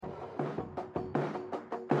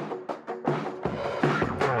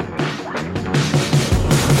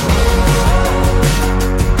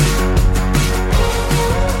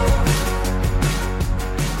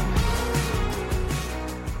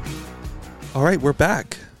All right, we're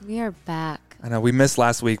back. We are back. I know we missed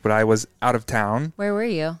last week, but I was out of town. Where were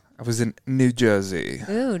you? I was in New Jersey.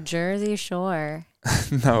 Ooh, Jersey Shore.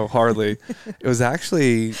 No, hardly. It was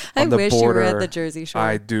actually on the border. I wish you were at the Jersey Shore.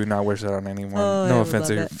 I do not wish that on anyone. Oh, no I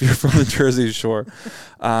offense love if you're from the Jersey Shore.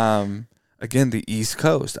 Again, the East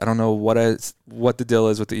Coast. I don't know what the deal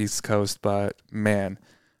is with the East Coast, but man.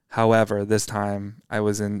 However, this time I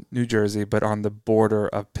was in New Jersey, but on the border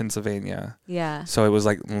of Pennsylvania. Yeah. So it was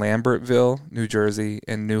like Lambertville, New Jersey,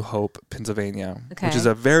 and New Hope, Pennsylvania, Okay. which is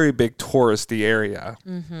a very big touristy area.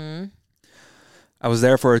 Mm-hmm. I was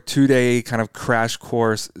there for a 2-day kind of crash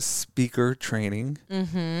course speaker training.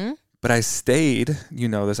 Mm-hmm. But I stayed, you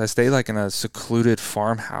know this, I stayed like in a secluded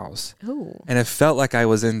farmhouse. Ooh. And it felt like I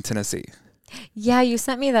was in Tennessee. Yeah, you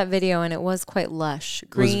sent me that video and it was quite lush.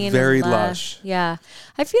 Green. It was very and lush. Yeah.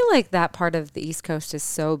 I feel like that part of the East Coast is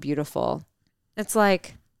so beautiful. It's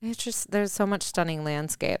like, there's so much stunning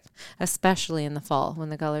landscape, especially in the fall when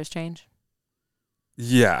the colors change.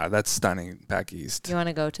 Yeah, that's stunning back east. You want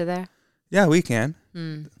to go to there? Yeah, we can.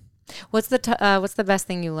 What's the best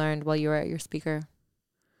thing you learned while you were at your speaker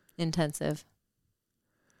intensive?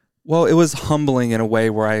 Well, it was humbling in a way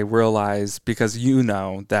where I realized, because you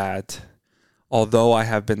know that although I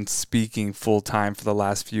have been speaking full time for the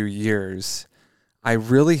last few years, I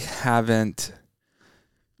really haven't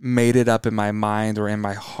made it up in my mind or in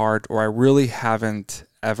my heart, or I really haven't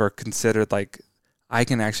ever considered like I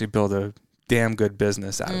can actually build a damn good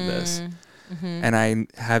business out of this. Mm-hmm. And I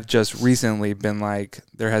have just recently been like,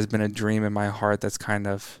 there has been a dream in my heart that's kind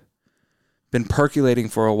of been percolating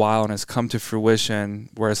for a while and has come to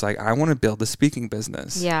fruition, where it's like, I want to build a speaking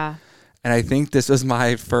business. Yeah. And I think this was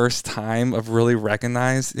my first time of really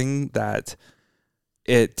recognizing that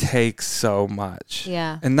it takes so much.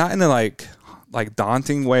 Yeah. And not in a like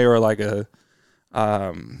daunting way or like a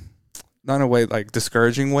not in a way like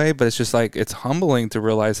discouraging way, but it's just like, it's humbling to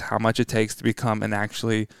realize how much it takes to become an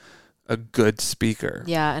actually a good speaker.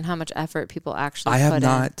 Yeah, and how much effort people actually I put have in.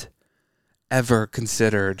 not ever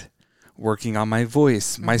considered working on my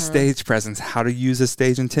voice, my stage presence, how to use a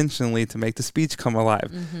stage intentionally to make the speech come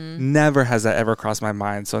alive. Never has that ever crossed my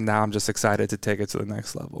mind. So now I'm just excited to take it to the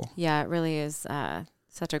next level. Yeah, it really is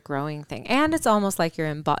such a growing thing. And it's almost like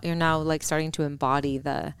you're now like starting to embody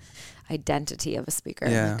the identity of a speaker.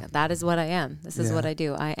 Yeah. Like, that is what I am. This is what I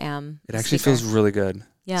do. I am It a actually speaker. feels really good.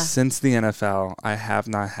 Yeah. Since the NFL, I have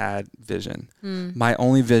not had vision. My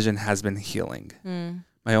only vision has been healing.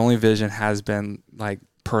 My only vision has been like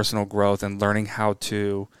personal growth and learning how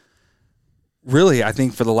to really, I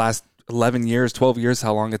think for the last 11 years, 12 years,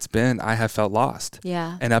 how long it's been, I have felt lost.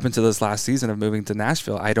 Yeah. And up until this last season of moving to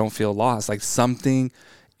Nashville, I don't feel lost. Like something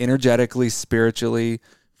energetically, spiritually,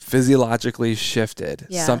 physiologically shifted.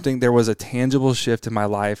 Yeah. There was a tangible shift in my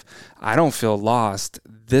life. I don't feel lost.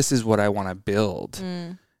 This is what I want to build.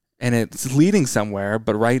 And it's leading somewhere,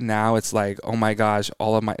 but right now it's like, oh my gosh,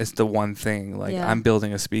 it's the one thing. Like I'm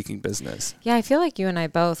building a speaking business. Yeah, I feel like you and I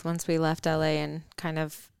both, once we left LA and kind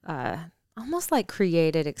of almost like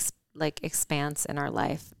created expanse in our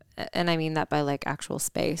life. And I mean that by like actual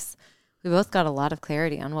space. We both got a lot of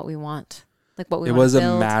clarity on what we want. Like what we want to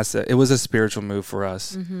build. It was a spiritual move for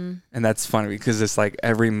us. And that's funny because it's like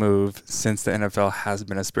every move since the NFL has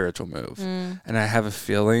been a spiritual move. And I have a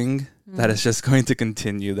feeling that it's just going to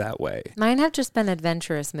continue that way. Mine have just been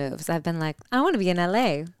adventurous moves. I've been like, I want to be in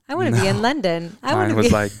LA. I want to be in London. Mine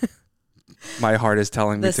was like, my heart is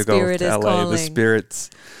telling me to go to LA. Calling. The spirits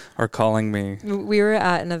are calling me. We were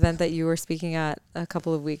at an event that you were speaking at a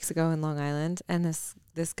couple of weeks ago in Long Island. And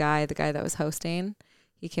this guy, the guy that was hosting,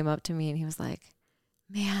 he came up to me and he was like,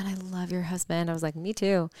 man, I love your husband. I was like, me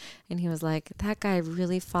too. And he was like, that guy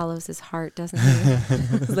really follows his heart, doesn't he?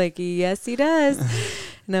 I was like, yes, he does.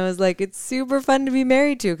 And I was like, it's super fun to be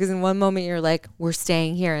married to. Because in one moment you're like, we're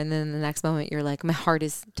staying here. And then the next moment you're like, my heart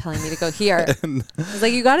is telling me to go here. It's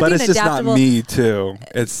like, you got to be an adaptable. But it's just not me too.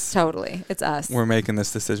 It's totally, it's us. We're making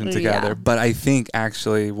this decision together. Yeah. But I think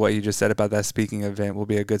actually what you just said about that speaking event will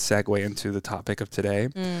be a good segue into the topic of today.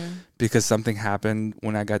 Because something happened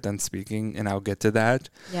when I got done speaking, and I'll get to that.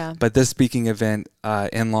 Yeah. But this speaking event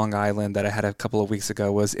in Long Island that I had a couple of weeks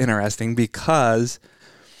ago was interesting because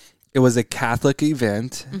it was a Catholic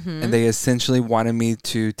event, and they essentially wanted me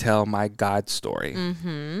to tell my God story.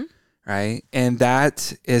 Right? And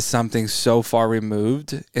that is something so far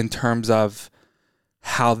removed in terms of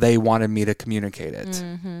how they wanted me to communicate it.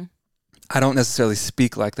 I don't necessarily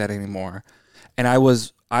speak like that anymore. And I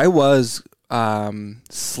was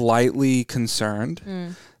slightly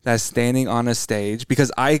concerned that standing on a stage,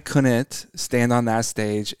 because I couldn't stand on that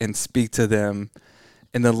stage and speak to them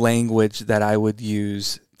in the language that I would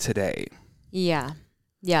use today. Yeah.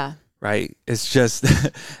 Yeah. right? It's just,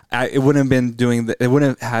 it wouldn't have been it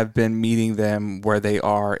wouldn't have been meeting them where they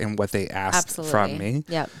are and what they asked from me.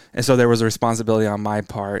 Yep. And so there was a responsibility on my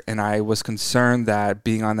part. And I was concerned that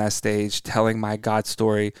being on that stage, telling my God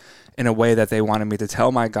story in a way that they wanted me to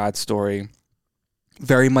tell my God story,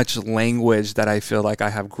 very much language that I feel like I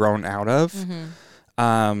have grown out of.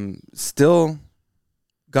 Still,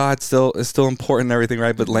 God is still important and everything,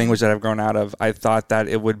 right? But language that I've grown out of, I thought that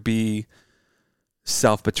it would be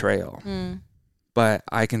self-betrayal. But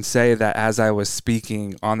I can say that as I was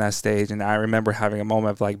speaking on that stage, and I remember having a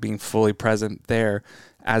moment of like being fully present there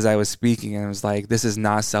as I was speaking, and it was like, this is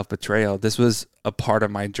not self-betrayal. This was a part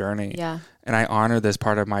of my journey. Yeah. And I honor this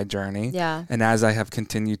part of my journey. Yeah. And as I have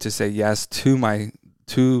continued to say yes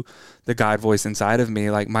to the God voice inside of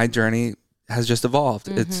me, like my journey has just evolved.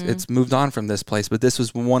 It's moved on from this place, but this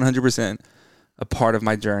was 100% a part of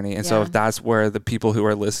my journey. And so if that's where the people who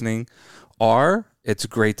are listening are, it's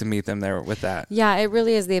great to meet them there with that. Yeah, it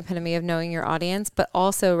really is the epitome of knowing your audience, but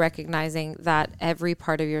also recognizing that every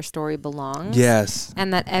part of your story belongs. Yes.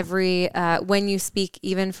 And that when you speak,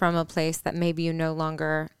 even from a place that maybe you no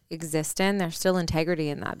longer exist in, there's still integrity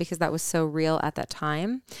in that because that was so real at that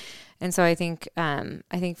time. And so I think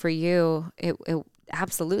for you, it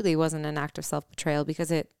absolutely wasn't an act of self-betrayal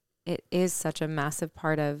because it is such a massive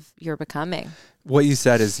part of your becoming. What you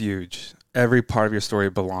said is huge. Every part of your story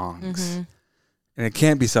belongs. And it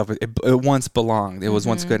can't be it once belonged. It was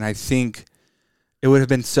once good. And I think it would have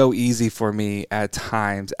been so easy for me at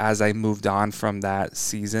times as I moved on from that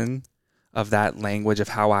season of that language of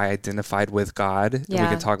how I identified with God. And we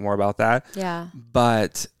can talk more about that. Yeah.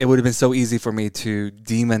 But it would have been so easy for me to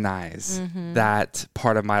demonize that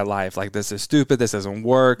part of my life. Like, this is stupid. This doesn't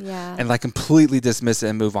work. Yeah. And like completely dismiss it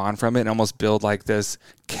and move on from it and almost build like this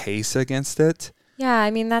case against it. Yeah,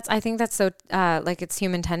 I mean I think that's so like it's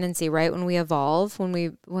human tendency, right? When we evolve, when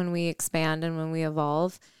we expand and when we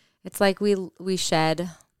evolve, it's like we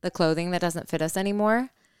shed the clothing that doesn't fit us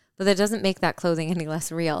anymore, but that doesn't make that clothing any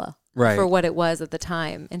less real for what it was at the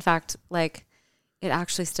time. In fact, like it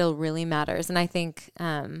actually still really matters. And I think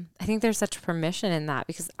there's such permission in that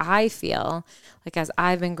because I feel like as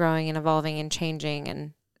I've been growing and evolving and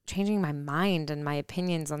changing my mind and my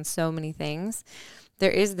opinions on so many things, there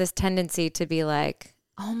is this tendency to be like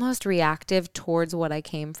almost reactive towards what I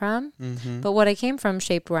came from, but what I came from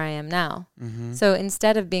shaped where I am now. So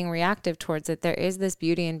instead of being reactive towards it, there is this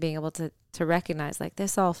beauty in being able to recognize like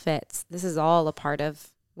this all fits. This is all a part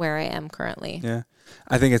of where I am currently. Yeah.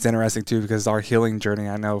 I think it's interesting too, because our healing journey,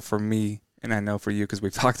 I know for me and I know for you, because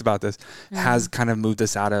we've talked about this, has kind of moved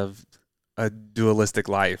us out of a dualistic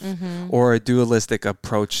life or a dualistic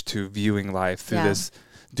approach to viewing life through this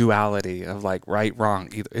duality of like right, wrong.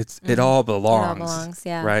 It all belongs. It all belongs,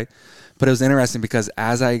 yeah. Right. But it was interesting because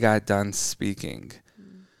as I got done speaking,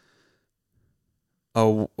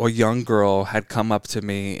 a young girl had come up to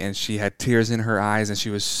me and she had tears in her eyes and she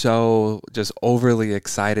was so just overly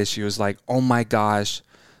excited. She was like, "Oh my gosh,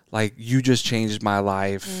 like you just changed my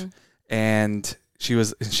life." And she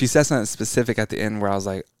said something specific at the end where I was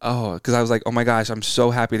like, oh, because I was like, oh my gosh, I'm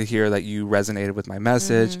so happy to hear that you resonated with my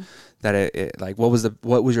message, that it like, what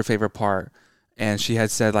was your favorite part? And she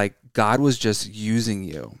had said like, God was just using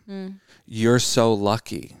you. You're so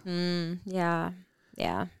lucky. Yeah.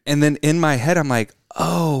 Yeah. And then in my head, I'm like,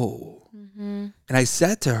 oh, and I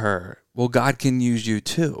said to her, well, God can use you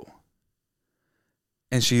too.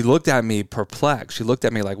 And she looked at me perplexed. She looked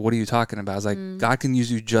at me like, what are you talking about? I was like, God can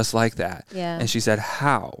use you just like that. Yeah. And she said,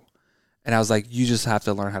 how? And I was like, you just have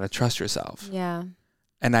to learn how to trust yourself. Yeah.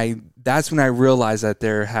 And that's when I realized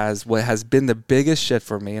that what has been the biggest shift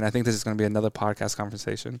for me, and I think this is going to be another podcast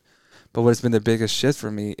conversation, but what's been the biggest shift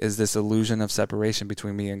for me is this illusion of separation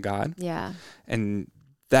between me and God. Yeah. And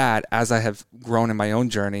that, as I have grown in my own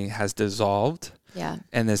journey, has dissolved. Yeah.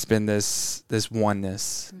 And there's been this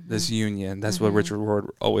oneness, this union. That's what Richard Rohr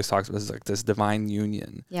always talks about, is like this divine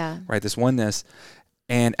union. Yeah. Right? This oneness.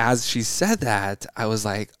 And as she said that, I was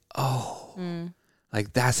like, oh,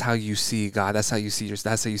 like that's how you see God. That's how you see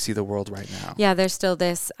that's how you see the world right now. Yeah. There's still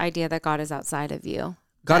this idea that God is outside of you.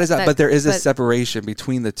 God is out, but there is a separation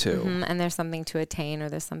between the two. And there's something to attain or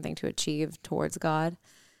there's something to achieve towards God.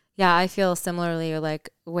 Yeah. I feel similarly, like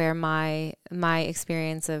where my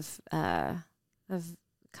experience of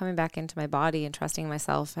coming back into my body and trusting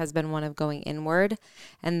myself has been one of going inward.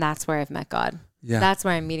 And that's where I've met God. Yeah. That's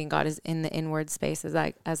where I'm meeting God, is in the inward space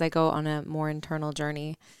as I go on a more internal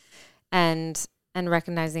journey and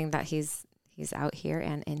recognizing that he's out here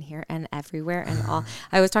and in here and everywhere and all.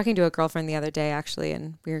 I was talking to a girlfriend the other day actually,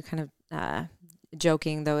 and we were kind of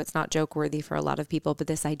joking, though it's not joke worthy for a lot of people, but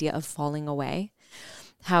this idea of falling away,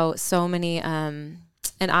 how so many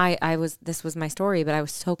And this was my story, but I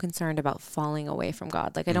was so concerned about falling away from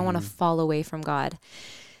God. Like, I don't want to fall away from God.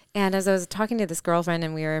 And as I was talking to this girlfriend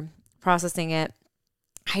and we were processing it,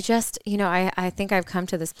 I just, I think I've come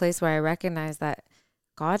to this place where I recognize that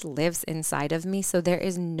God lives inside of me. So there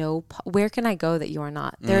is where can I go that you are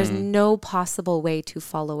not? There is no possible way to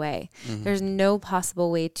fall away. There's no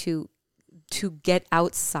possible way to get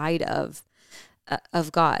outside of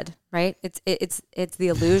God, right? It's the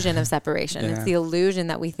illusion of separation. It's the illusion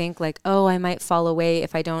that we think like, oh, I might fall away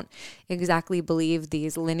if I don't exactly believe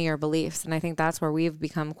these linear beliefs. And I think that's where we've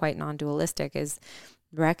become quite non-dualistic, is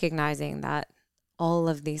recognizing that all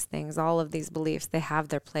of these things, all of these beliefs, they have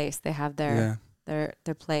their place. They have their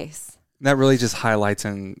place. That really just highlights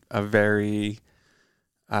in a very,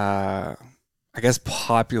 I guess,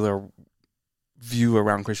 popular view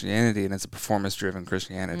around Christianity, and it's a performance-driven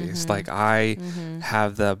Christianity. It's like I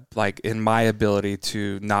have in my ability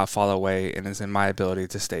to not fall away, and it's in my ability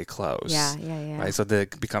to stay close. Yeah. Right. So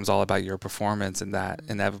that it becomes all about your performance, and that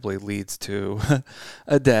inevitably leads to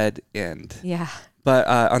a dead end. Yeah. But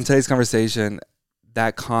on today's conversation,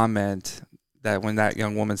 that comment that when that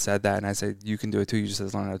young woman said that, and I said, you can do it too, you just have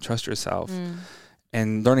to learn how to trust yourself.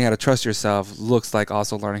 And learning how to trust yourself looks like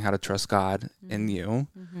also learning how to trust God in you,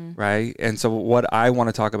 right? And so what I want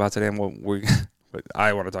to talk about today, and what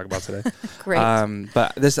I want to talk about today, Great.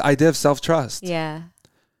 but this idea of self-trust. Yeah.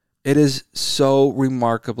 It is so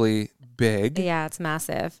remarkably big. Yeah, it's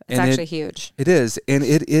massive. It's actually huge. It is. And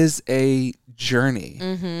it is a journey,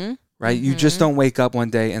 right? You just don't wake up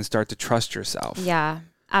one day and start to trust yourself. Yeah,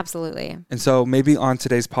 absolutely. And so maybe on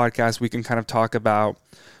today's podcast, we can kind of talk about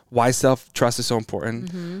why self-trust is so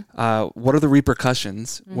important. What are the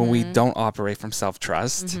repercussions when we don't operate from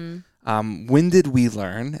self-trust? When did we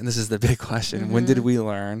learn, and this is the big question, when did we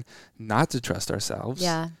learn not to trust ourselves?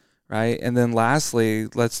 Yeah. Right? And then lastly,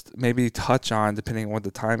 let's maybe touch on, depending on what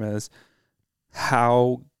the time is,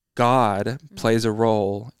 how God plays a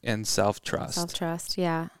role in self-trust. Self-trust,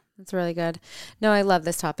 yeah. That's really good. No, I love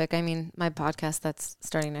this topic. I mean, my podcast that's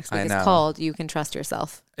starting next week is know. called You Can Trust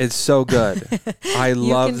Yourself. It's so good. I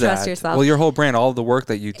love can that. trust yourself. Well, your whole brand, all of the work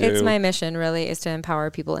that you do. It's my mission, really, is to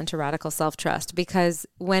empower people into radical self-trust, because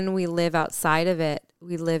when we live outside of it,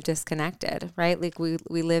 we live disconnected, right? Like we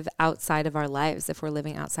live outside of our lives if we're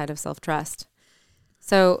living outside of self-trust.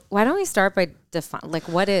 So why don't we start by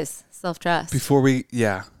what is self-trust?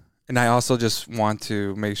 And I also just want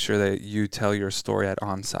to make sure that you tell your story at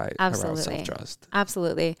Onsite around self-trust.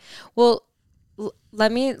 Absolutely. Well, let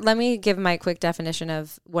me give my quick definition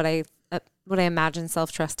of what I imagine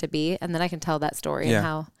self-trust to be, and then I can tell that story and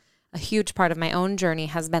how a huge part of my own journey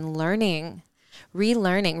has been relearning,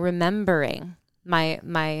 remembering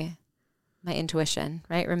my intuition,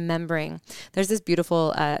 right? Remembering. There's this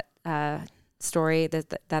beautiful story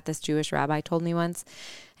that this Jewish rabbi told me once.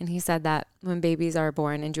 And he said that when babies are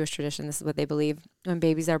born, in Jewish tradition, this is what they believe. When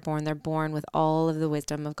babies are born, they're born with all of the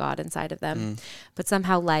wisdom of God inside of them. But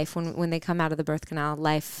somehow life, when they come out of the birth canal,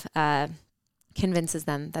 life convinces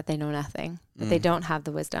them that they know nothing, that they don't have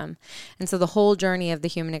the wisdom. And so the whole journey of the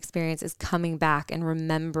human experience is coming back and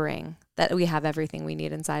remembering that we have everything we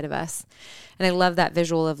need inside of us. And I love that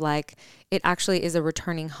visual of it actually is a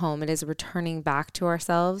returning home. It is returning back to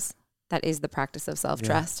ourselves. That is the practice of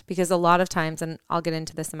self-trust, because a lot of times, and I'll get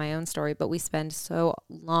into this in my own story, but we spend so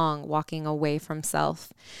long walking away from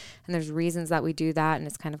self, and there's reasons that we do that, and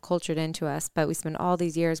it's kind of cultured into us, but we spend all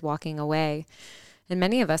these years walking away. And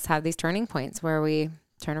many of us have these turning points where we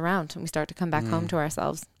turn around and we start to come back home to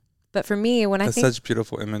ourselves. But for me, that's such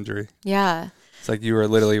beautiful imagery. Yeah. It's like you are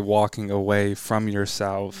literally walking away from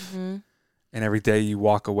yourself. And every day you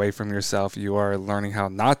walk away from yourself, you are learning how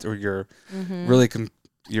not, or you're really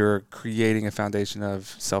you're creating a foundation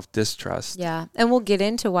of self-distrust. Yeah. And we'll get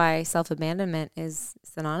into why self-abandonment is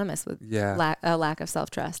synonymous with a lack of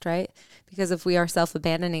self-trust, right? Because if we are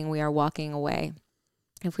self-abandoning, we are walking away.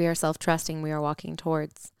 If we are self-trusting, we are walking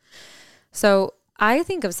towards. So I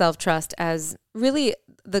think of self-trust as really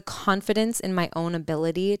the confidence in my own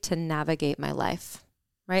ability to navigate my life,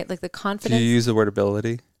 right? Like the confidence. Do you use the word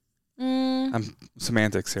ability? I'm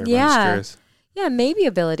semantics here, but I'm just curious. Yeah, maybe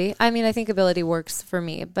ability. I mean, I think ability works for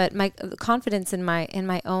me, but my confidence in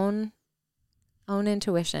my own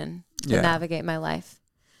intuition to navigate my life.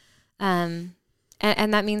 And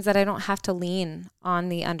that means that I don't have to lean on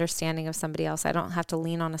the understanding of somebody else. I don't have to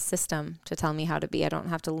lean on a system to tell me how to be. I don't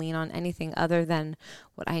have to lean on anything other than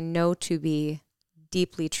what I know to be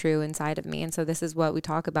deeply true inside of me. And so this is what we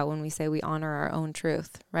talk about when we say we honor our own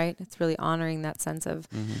truth, right? It's really honoring that sense of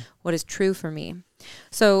what is true for me.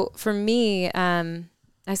 So for me,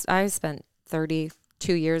 I spent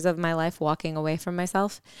 32 years of my life walking away from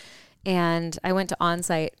myself. And I went to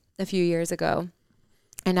Onsite a few years ago,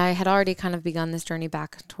 and I had already kind of begun this journey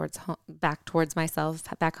back towards myself,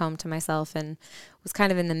 back home to myself, and was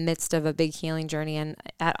kind of in the midst of a big healing journey. And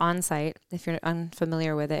at Onsite, if you're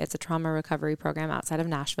unfamiliar with it, it's a trauma recovery program outside of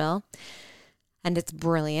Nashville, and it's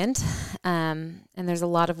brilliant. And there's a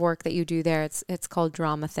lot of work that you do there. It's called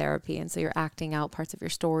drama therapy, and so you're acting out parts of your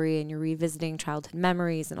story, and you're revisiting childhood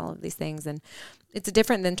memories and all of these things. And it's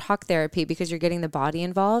different than talk therapy because you're getting the body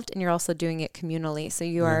involved, and you're also doing it communally. So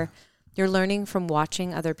you're learning from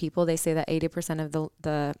watching other people. They say that 80% of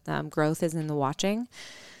the growth is in the watching.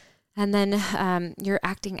 And then you're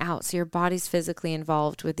acting out. So your body's physically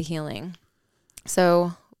involved with the healing.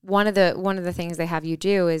 So one of the things they have you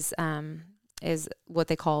do is what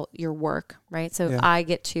they call your work, right? So I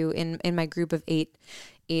get to, in my group of eight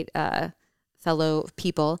fellow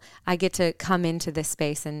people, I get to come into this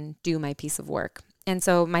space and do my piece of work. And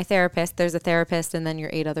so my therapist, there's a therapist, and then your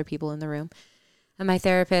 8 other people in the room. And my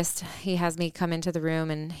therapist, he has me come into the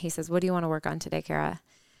room, and he says, "What do you want to work on today, Kara?"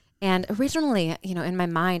 And originally, in my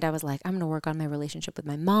mind, I was like, I'm going to work on my relationship with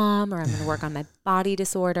my mom, or I'm going to work on my body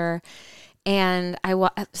disorder. And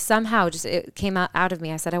somehow it came out of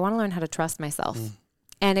me. I said, I want to learn how to trust myself.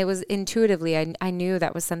 And it was intuitively, I knew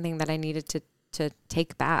that was something that I needed to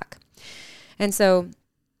take back. And so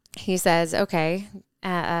he says, okay,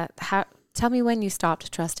 tell me when you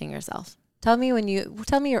stopped trusting yourself. Tell me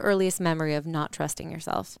your earliest memory of not trusting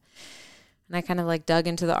yourself. And I kind of dug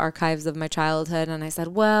into the archives of my childhood, and I said,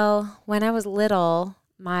 well, when I was little,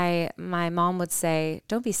 my mom would say,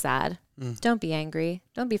 don't be sad. Don't be angry.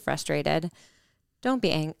 Don't be frustrated. Don't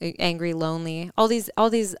be angry, lonely. All these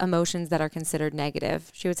emotions that are considered negative.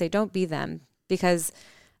 She would say, don't be them, because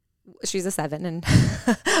she's a 7 and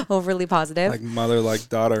overly positive. Like mother, like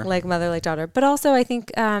daughter. Like mother, like daughter. But also I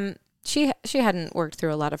think she hadn't worked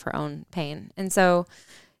through a lot of her own pain. And so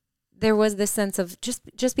there was this sense of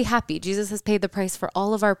just be happy. Jesus has paid the price for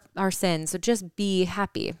all of our sins. So just be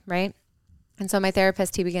happy, right? And so my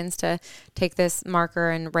therapist, he begins to take this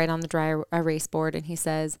marker and write on the dry erase board, and he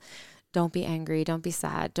says, don't be angry, don't be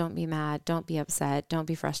sad, don't be mad, don't be upset, don't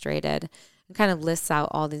be frustrated, and kind of lists out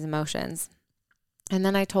all these emotions. And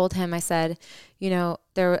then I told him, I said, I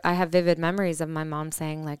have vivid memories of my mom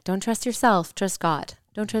saying, don't trust yourself, trust God.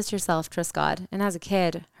 Don't trust yourself, trust God. And as a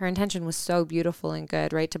kid, her intention was so beautiful and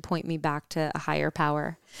good, right? To point me back to a higher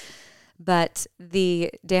power. But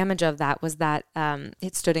the damage of that was that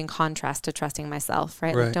it stood in contrast to trusting myself,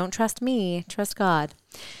 right? Right. Don't trust me, trust God.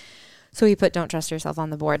 So he put don't trust yourself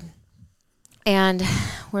on the board. And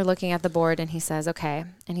we're looking at the board, and he says, okay.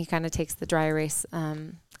 And he kind of takes the dry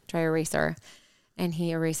eraser, and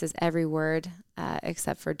he erases every word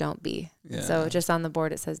except for don't be. Yeah. So just on the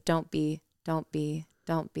board, it says don't be, don't be,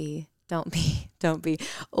 don't be, don't be, don't be,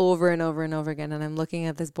 over and over and over again. And I'm looking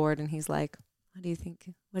at this board, and he's like, what do you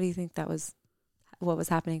think that was, what was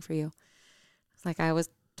happening for you? It's like, I was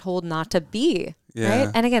told not to be, right?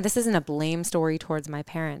 And again, this isn't a blame story towards my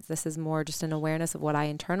parents. This is more just an awareness of what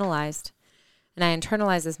I internalized. And I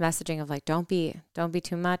internalized this messaging of don't be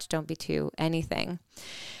too much, don't be too anything.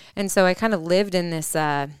 And so I kind of lived in this,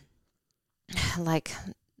 like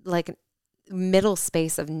middle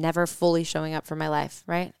space of never fully showing up for my life,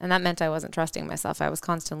 right? And that meant I wasn't trusting myself. I was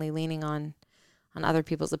constantly leaning on other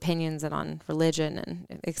people's opinions and on religion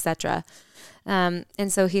and etc. And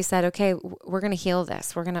so he said, okay, we're going to heal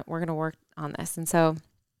this. We're going to work on this. And so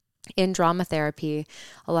in drama therapy,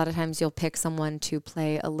 a lot of times you'll pick someone to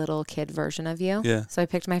play a little kid version of you. Yeah. So I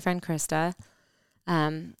picked my friend Krista,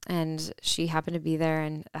 and she happened to be there,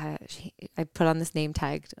 and I put on this name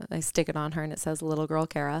tag. I stick it on her, and it says little girl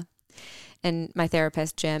Kara. And my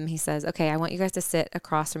therapist, Jim, he says, okay, I want you guys to sit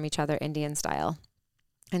across from each other, Indian style.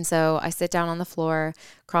 And so I sit down on the floor,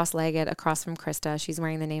 cross-legged, across from Krista. She's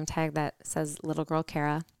wearing the name tag that says little girl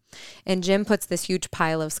Kara. And Jim puts this huge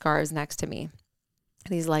pile of scarves next to me.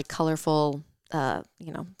 These colorful,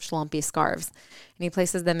 schlumpy scarves. And he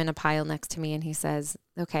places them in a pile next to me, and he says,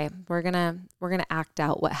 okay, we're gonna act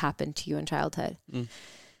out what happened to you in childhood.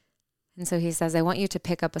 And so he says, I want you to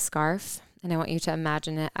pick up a scarf, and I want you to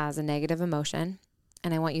imagine it as a negative emotion.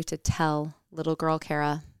 And I want you to tell little girl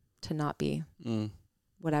Kara to not be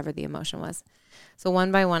whatever the emotion was. So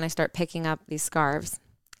one by one, I start picking up these scarves.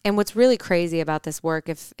 And what's really crazy about this work,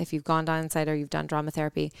 if you've gone down inside or you've done drama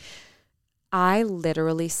therapy, I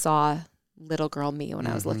literally saw little girl me when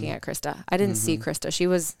I was looking at Krista. I didn't see Krista.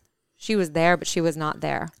 She was there, but she was not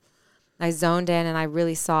there. I zoned in, and I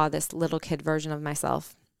really saw this little kid version of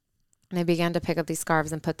myself. And I began to pick up these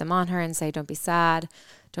scarves and put them on her and say, don't be sad,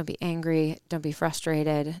 don't be angry, don't be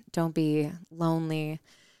frustrated, don't be lonely.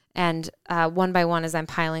 And one by one, as I'm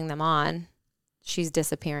piling them on, she's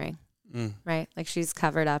disappearing. right? Like she's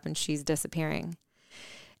covered up and she's disappearing.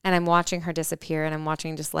 And I'm watching her disappear, and I'm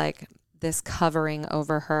watching just like this covering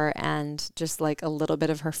over her and just like a little bit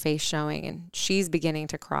of her face showing, and she's beginning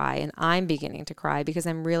to cry and I'm beginning to cry because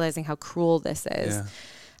I'm realizing how cruel this is,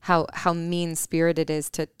 how mean-spirited it is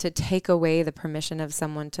to take away the permission of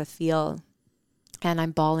someone to feel. And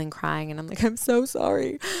I'm bawling, crying, and I'm like, I'm so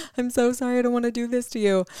sorry. I'm so sorry. I don't want to do this to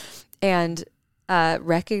you. And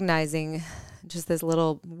recognizing just this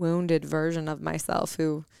little wounded version of myself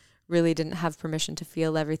who really didn't have permission to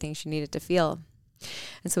feel everything she needed to feel.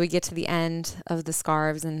 And so we get to the end of the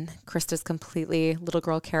scarves, and Krista's little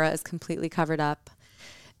girl Kara is completely covered up,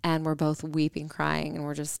 and we're both weeping, crying, and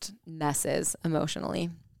we're just messes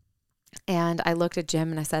emotionally. And I looked at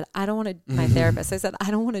Jim and I said, my therapist, I said,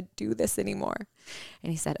 I don't want to do this anymore.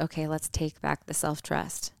 And he said, okay, let's take back the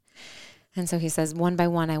self-trust. And so he says, one by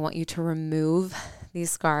one, I want you to remove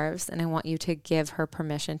these scarves, and I want you to give her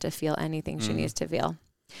permission to feel anything she needs to feel.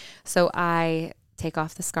 So I take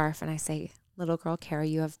off the scarf and I say, little girl Kara,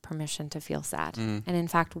 you have permission to feel sad. And in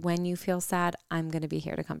fact, when you feel sad, I'm going to be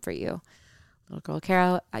here to comfort you. Little girl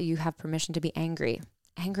Kara, you have permission to be angry.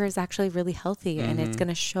 Anger is actually really healthy, and it's going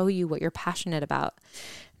to show you what you're passionate about.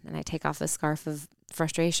 And I take off the scarf of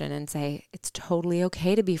frustration and say, it's totally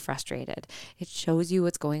okay to be frustrated. It shows you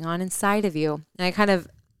what's going on inside of you. And I kind of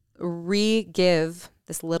re-give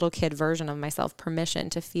this little kid version of myself permission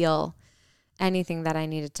to feel anything that I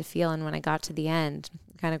needed to feel. And when I got to the end,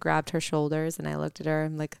 I kind of grabbed her shoulders and I looked at her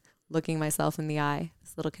and like looking myself in the eye,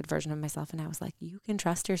 this little kid version of myself. And I was like, you can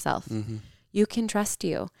trust yourself. You can trust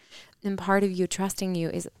you. And part of you trusting you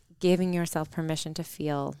is giving yourself permission to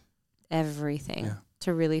feel everything,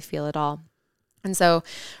 to really feel it all. And so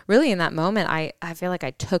really in that moment, I feel like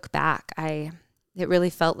I took back. It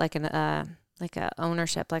really felt like a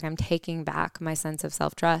ownership, like I'm taking back my sense of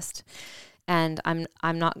self-trust. And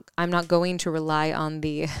I'm not going to rely on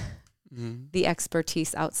the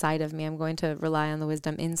expertise outside of me. I'm going to rely on the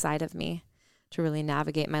wisdom inside of me to really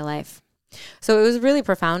navigate my life. So it was really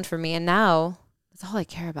profound for me. And now it's all I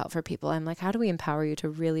care about for people. I'm like, how do we empower you to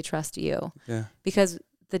really trust you? Yeah. Because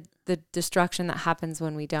the destruction that happens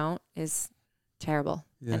when we don't is terrible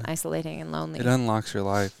and isolating and lonely. It unlocks your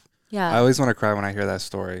life. Yeah. I always want to cry when I hear that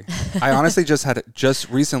story. I honestly just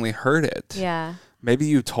recently heard it. Yeah. Maybe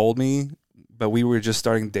you told me, but we were just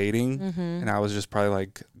starting dating, and I was just probably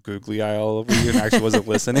like googly eye all over you and actually wasn't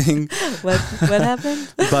listening. What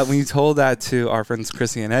happened? But when you told that to our friends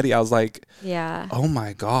Chrissy and Eddie, I was like, oh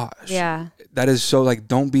my gosh. Yeah. That is so like,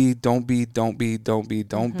 don't be.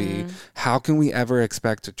 How can we ever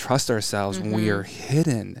expect to trust ourselves when we are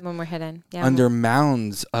hidden? When we're hidden. Yeah. Under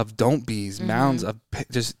mounds of don't be's, mounds of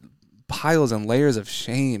just piles and layers of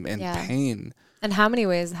shame and pain. And how many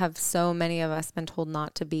ways have so many of us been told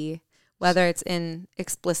not to be? Whether it's in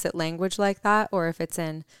explicit language like that, or if it's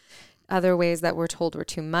in other ways that we're told we're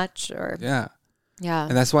too much, or yeah.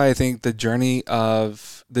 And that's why I think the journey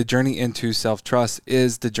into self-trust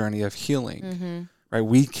is the journey of healing, right?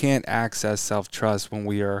 We can't access self-trust when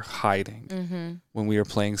we are hiding, when we are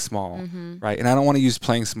playing small, right? And I don't want to use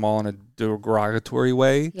playing small in a derogatory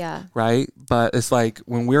way, right? But it's like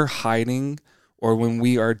when we're hiding, or when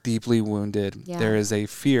we are deeply wounded, there is a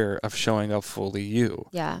fear of showing up fully you,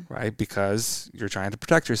 right? Because you're trying to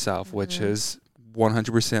protect yourself, which is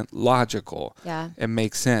 100% logical. Yeah. It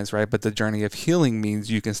makes sense, right? But the journey of healing means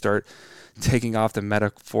you can start taking off the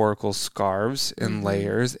metaphorical scarves and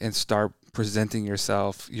layers and start presenting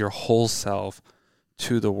yourself, your whole self,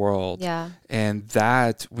 to the world. Yeah. And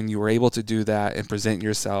that, when you were able to do that and present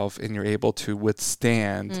yourself, and you're able to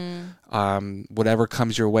withstand whatever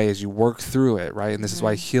comes your way as you work through it, right? And this is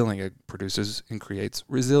why healing, it produces and creates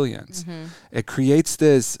resilience. It creates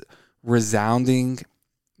this resounding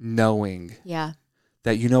knowing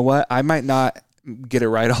that, you know what, I might not get it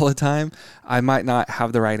right all the time. I might not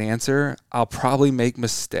have the right answer. I'll probably make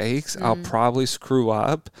mistakes. I'll probably screw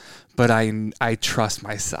up, but I trust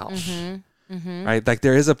myself. Right? Like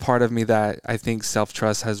there is a part of me that I think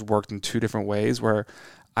self-trust has worked in two different ways, where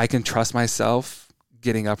I can trust myself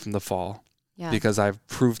getting up from the fall because I've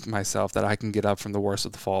proved myself that I can get up from the worst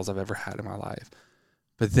of the falls I've ever had in my life.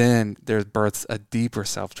 But then there's births a deeper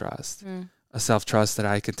self-trust, a self-trust that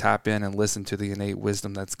I can tap in and listen to the innate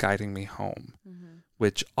wisdom that's guiding me home,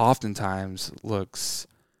 which oftentimes looks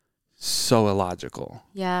so illogical.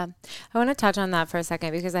 Yeah. I want to touch on that for a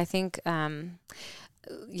second, because I think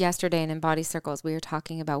yesterday in Embody Circles, we were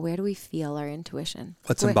talking about, where do we feel our intuition?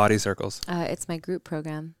 What's Embody Circles? It's my group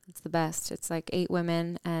program. It's the best. It's like 8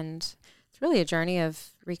 women, and it's really a journey of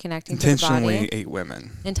reconnecting to the body. Intentionally 8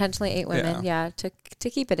 women. Intentionally 8 women, to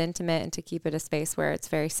keep it intimate and to keep it a space where it's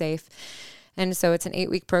very safe. And so it's an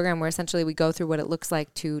 8-week program where essentially we go through what it looks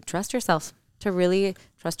like to trust yourself, to really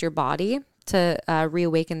trust your body, to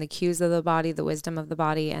reawaken the cues of the body, the wisdom of the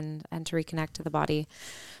body, and to reconnect to the body.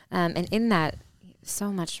 And in that,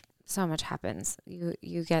 so much happens.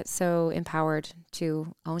 You get so empowered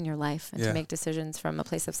to own your life and to make decisions from a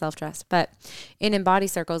place of self-trust. But in Embody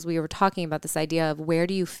Circles, we were talking about this idea of where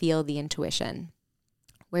do you feel the intuition?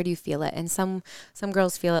 Where do you feel it? And some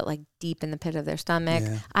girls feel it like deep in the pit of their stomach.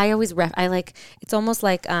 Yeah. I always it's almost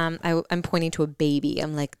like I'm pointing to a baby.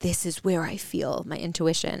 I'm like, this is where I feel my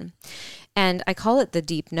intuition. And I call it the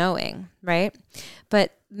deep knowing, right?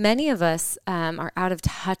 But many of us are out of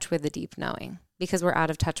touch with the deep knowing because we're out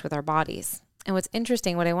of touch with our bodies. And what's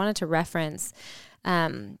interesting, what I wanted to reference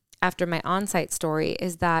after my on-site story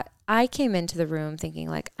is that I came into the room thinking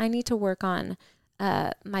like, I need to work on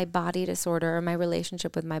my body disorder or my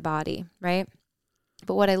relationship with my body, right?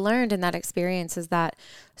 But what I learned in that experience is that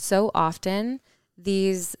so often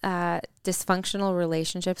these dysfunctional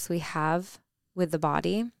relationships we have with the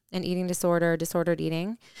body, and eating disorder, disordered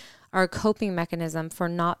eating, are a coping mechanism for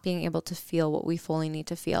not being able to feel what we fully need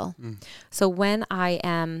to feel. So when I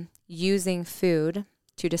am using food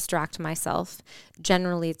to distract myself,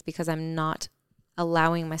 generally it's because I'm not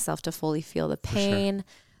allowing myself to fully feel the pain,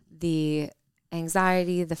 the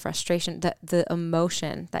anxiety, the frustration, the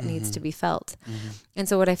emotion that needs to be felt. And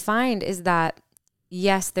so what I find is that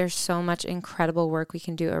yes, there's so much incredible work we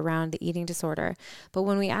can do around the eating disorder. But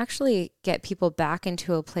when we actually get people back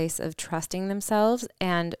into a place of trusting themselves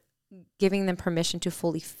and giving them permission to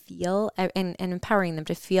fully feel and empowering them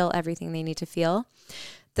to feel everything they need to feel,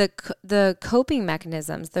 the coping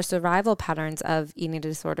mechanisms, the survival patterns of eating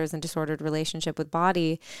disorders and disordered relationship with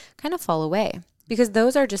body kind of fall away. Because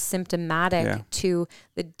those are just symptomatic to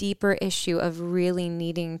the deeper issue of really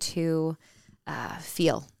needing to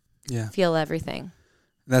feel everything.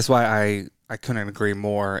 That's why I couldn't agree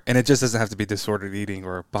more. And it just doesn't have to be disordered eating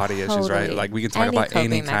or body issues, right? Like we can talk about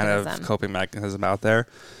any kind of coping mechanism out there.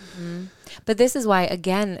 But this is why,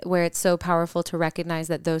 again, where it's so powerful to recognize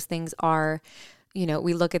that those things are,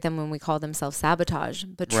 we look at them when we call them self-sabotage,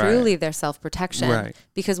 but truly they're self-protection. Right.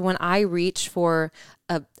 Because when I reach for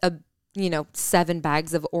a 7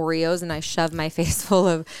 bags of Oreos and I shove my face full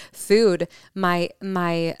of food, my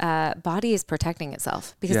body is protecting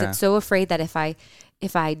itself because it's so afraid that if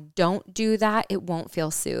I don't do that, it won't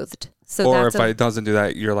feel soothed. So or if it doesn't do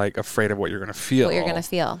that, you're like afraid of what you're going to feel. What you're going to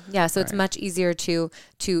feel. Yeah. So it's much easier to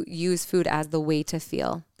use food as the way to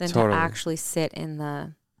feel than to actually sit in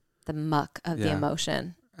the muck of the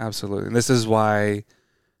emotion. Absolutely. And this is why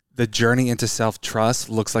the journey into self-trust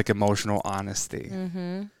looks like emotional honesty.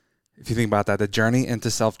 If you think about that, the journey into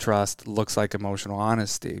self-trust looks like emotional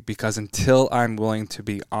honesty, because until I'm willing to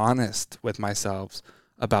be honest with myself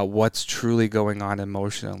about what's truly going on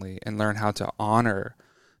emotionally and learn how to honor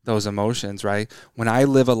those emotions, right? When I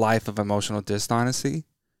live a life of emotional dishonesty,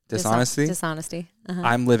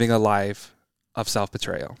 I'm living a life of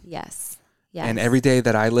self-betrayal. Yes. And every day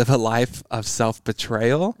that I live a life of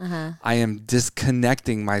self-betrayal, I am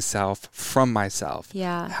disconnecting myself from myself.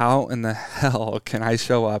 Yeah. How in the hell can I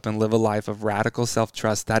show up and live a life of radical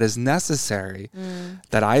self-trust that is necessary,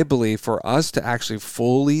 that I believe for us to actually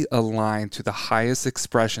fully align to the highest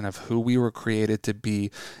expression of who we were created to be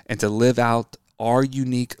and to live out our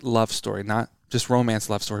unique love story, not just romance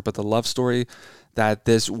love story, but the love story that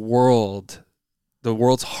this world, the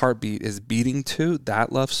world's heartbeat is beating to,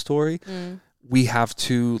 that love story, we have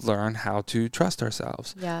to learn how to trust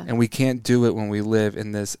ourselves. Yeah. And we can't do it when we live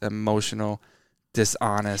in this emotional,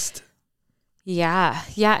 dishonest. Yeah.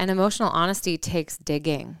 Yeah. And emotional honesty takes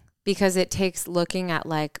digging, because it takes looking at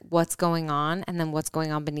like what's going on and then what's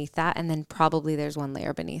going on beneath that. And then probably there's one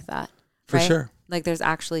layer beneath that. For sure. Like there's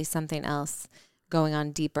actually something else going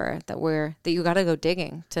on deeper that you got to go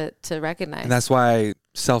digging to recognize. And that's why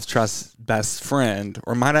self-trust's best friend,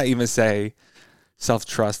 or might I even say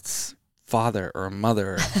self-trust's father or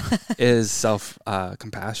mother, is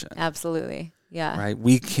self-compassion. Absolutely. Yeah. Right.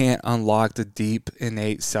 We can't unlock the deep,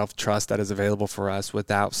 innate self-trust that is available for us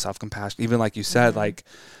without self-compassion. Even like you said, like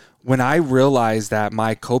when I realize that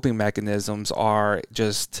my coping mechanisms are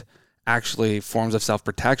just actually forms of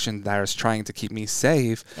self-protection that is trying to keep me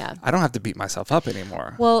safe, I don't have to beat myself up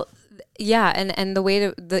anymore. Well, yeah, and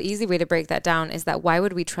the easy way to break that down is that why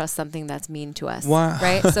would we trust something that's mean to us? Wow.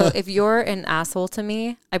 Right? So if you're an asshole to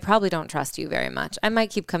me, I probably don't trust you very much. I might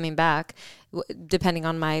keep coming back depending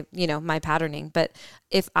on my, my patterning, but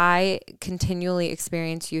if I continually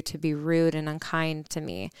experience you to be rude and unkind to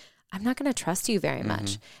me, I'm not going to trust you very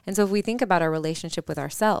much. And so if we think about our relationship with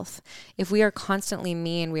ourselves, if we are constantly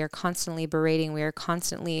mean, we are constantly berating, we are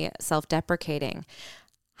constantly self-deprecating,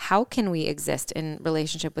 how can we exist in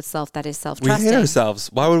relationship with self that is We self-trusting? hate ourselves.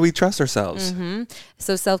 Why would we trust ourselves?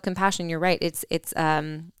 So self-compassion, you're right. It's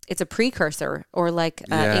a precursor, or like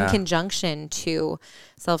in conjunction to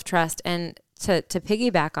self-trust. And to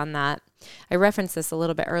piggyback on that, I referenced this a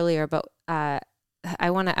little bit earlier, but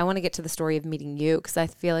I want to get to the story of meeting you, because I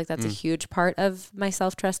feel like that's a huge part of my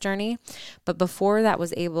self-trust journey. But before that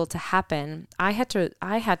was able to happen, I had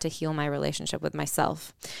to heal my relationship with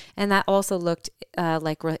myself, and that also looked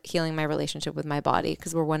like healing my relationship with my body,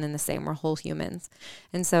 because we're one and the same. We're whole humans.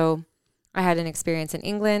 And so I had an experience in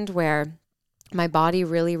England where my body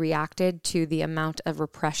really reacted to the amount of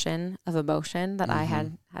repression of emotion that I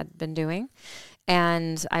had been doing.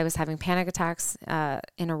 And I was having panic attacks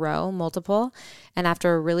in a row, multiple. And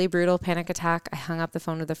after a really brutal panic attack, I hung up the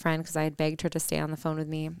phone with a friend because I had begged her to stay on the phone with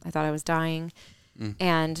me. I thought I was dying.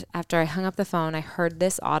 And after I hung up the phone, I heard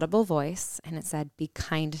this audible voice, and it said, "Be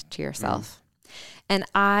kind to yourself." And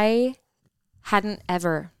I hadn't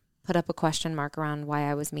ever put up a question mark around why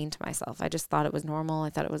I was mean to myself. I just thought it was normal. I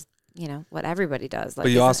thought it was, what everybody does. Like,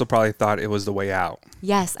 but you also probably thought it was the way out.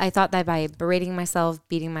 Yes. I thought that by berating myself,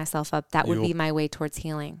 beating myself up, that would be my way towards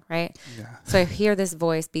healing. Right. Yeah. So I hear this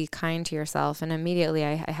voice, "Be kind to yourself." And immediately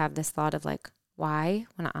I have this thought of like, why,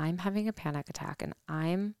 when I'm having a panic attack and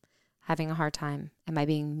I'm having a hard time, am I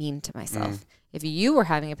being mean to myself? If you were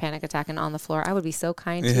having a panic attack and on the floor, I would be so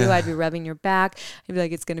kind to you. I'd be rubbing your back. I'd be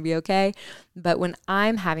like, it's going to be okay. But when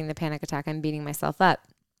I'm having the panic attack, I'm beating myself up.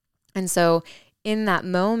 And so in that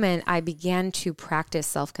moment, I began to practice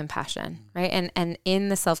self-compassion, right? And in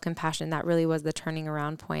the self-compassion, that really was the turning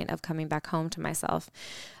around point of coming back home to myself,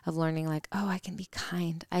 of learning like, oh, I can be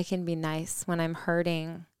kind. I can be nice when I'm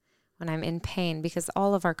hurting, when I'm in pain, because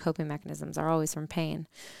all of our coping mechanisms are always from pain.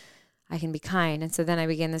 I can be kind. And so then I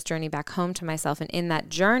began this journey back home to myself. And in that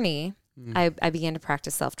journey, I began to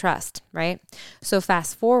practice self-trust, right? So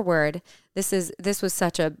fast forward, this was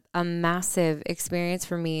such a massive experience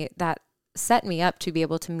for me that set me up to be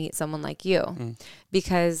able to meet someone like you.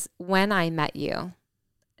 Because when I met you,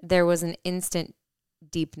 there was an instant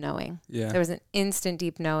deep knowing. There was an instant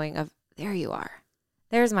deep knowing of, there you are.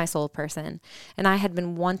 There's my soul person. And I had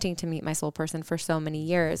been wanting to meet my soul person for so many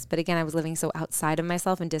years. But again, I was living so outside of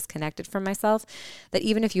myself and disconnected from myself that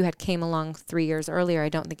even if you had came along 3 years earlier, I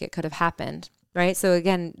don't think it could have happened. Right. So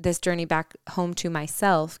again, this journey back home to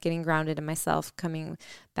myself, getting grounded in myself, coming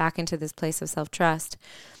back into this place of self-trust,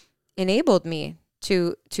 enabled me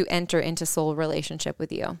to enter into soul relationship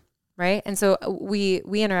with you. Right. And so we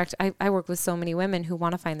interact. I work with so many women who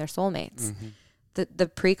want to find their soulmates. The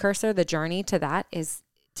precursor, the journey to that is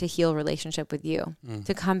to heal relationship with you,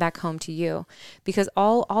 to come back home to you, because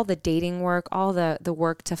all the dating work, all the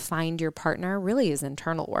work to find your partner really is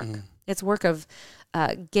internal work. It's work of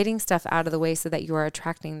getting stuff out of the way so that you are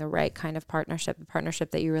attracting the right kind of partnership, the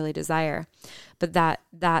partnership that you really desire. But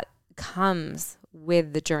that comes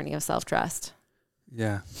with the journey of self-trust.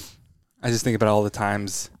 Yeah. I just think about all the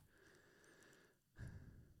times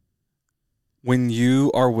when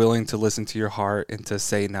you are willing to listen to your heart and to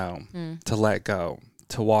say no, to let go,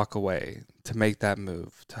 to walk away, to make that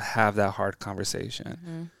move, to have that hard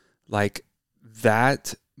conversation, like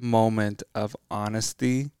that moment of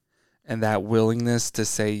honesty and that willingness to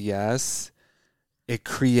say yes, it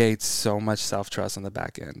creates so much self-trust on the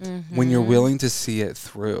back end when you're willing to see it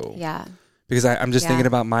through. Yeah. Because I'm just thinking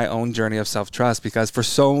about my own journey of self-trust, because for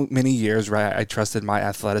so many years, right, I trusted my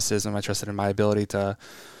athleticism. I trusted in my ability to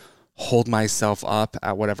hold myself up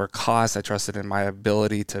at whatever cost. I trusted in my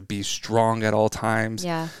ability to be strong at all times.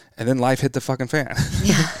 Yeah. And then life hit the fucking fan.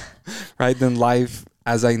 Yeah. Right? Then life,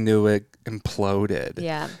 as I knew it, imploded.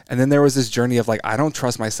 Yeah. And then there was this journey of like, I don't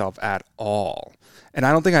trust myself at all. And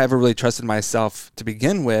I don't think I ever really trusted myself to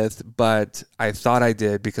begin with, but I thought I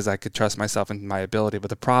did because I could trust myself and my ability. But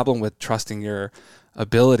the problem with trusting your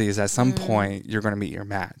ability is at some point you're going to meet your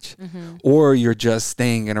match, or you're just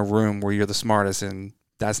staying in a room where you're the smartest, and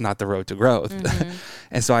that's not the road to growth.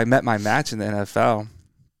 And so I met my match in the NFL.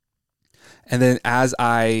 And then as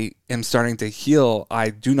I am starting to heal,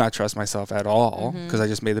 I do not trust myself at all, because I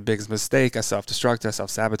just made the biggest mistake. I self-destructed, I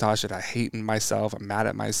self-sabotaged. I hate myself. I'm mad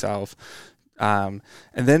at myself. And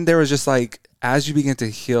then there was just like, as you begin to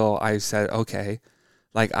heal, I said, okay,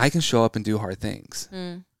 like I can show up and do hard things.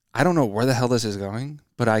 I don't know where the hell this is going,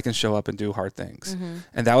 but I can show up and do hard things.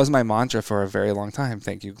 And that was my mantra for a very long time.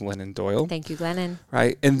 Thank you, Glennon Doyle. Thank you, Glennon.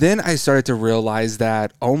 Right. And then I started to realize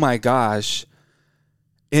that, oh my gosh,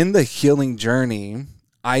 in the healing journey,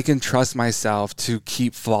 I can trust myself to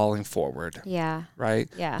keep falling forward. Yeah. Right.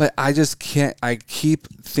 Yeah. But I just can't. I keep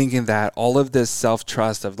thinking that all of this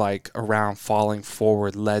self-trust of like around falling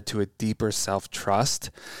forward led to a deeper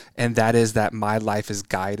self-trust. And that is that my life is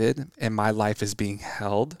guided and my life is being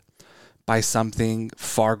held by something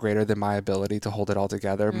far greater than my ability to hold it all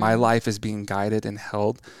together. My life is being guided and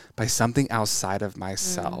held by something outside of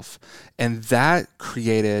myself. And that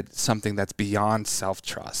created something that's beyond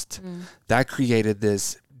self-trust. That created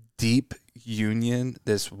this deep union,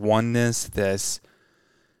 this oneness, this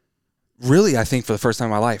really, I think for the first time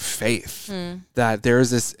in my life, faith. That there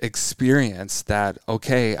is this experience that,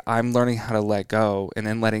 okay, I'm learning how to let go. And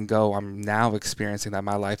in letting go, I'm now experiencing that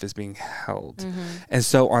my life is being held. And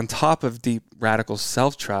so on top of deep, radical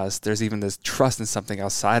self-trust, there's even this trust in something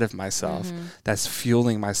outside of myself that's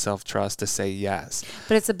fueling my self-trust to say yes.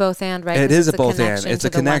 But it's a both and, right? It is a both and. It's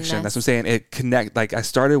a connection. That's what I'm saying. It connect. Like I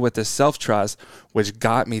started with this self-trust, which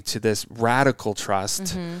got me to this radical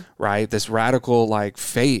trust, right? This radical like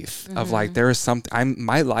faith of like, there is something,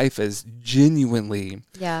 my life is genuinely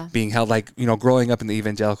being held. Like, you know, growing up in the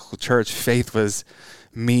evangelical church, faith was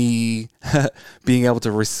me being able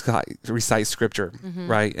to recite scripture,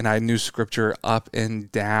 right? And I knew scripture up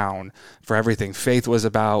and down for everything. Faith was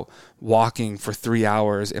about walking for 3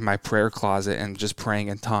 hours in my prayer closet and just praying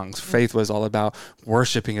in tongues. Faith was all about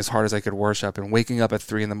worshiping as hard as I could worship and waking up at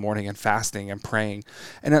 3 a.m. and fasting and praying.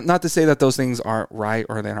 And not to say that those things aren't right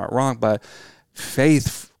or they're not wrong, but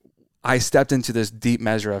faith, I stepped into this deep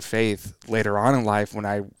measure of faith later on in life when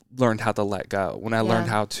I learned how to let go, when I learned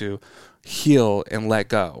how to heal and let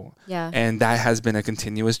go. And that has been a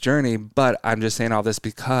continuous journey. But I'm just saying all this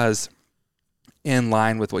because in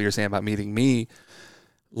line with what you're saying about meeting me,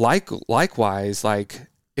 likewise, like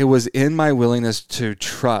it was in my willingness to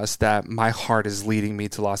trust that my heart is leading me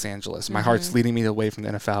to Los Angeles. My heart's leading me away from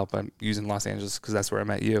the NFL, but I'm using Los Angeles because that's where I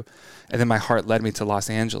met you. And then my heart led me to Los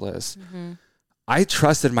Angeles. I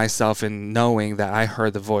trusted myself in knowing that I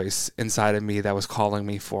heard the voice inside of me that was calling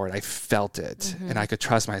me forward. I felt it and I could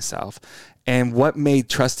trust myself. And what made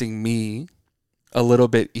trusting me a little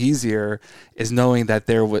bit easier is knowing that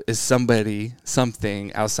there is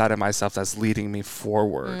something outside of myself that's leading me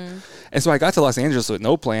forward. And so I got to Los Angeles with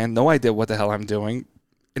no plan, no idea what the hell I'm doing.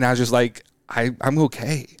 And I was just like, I'm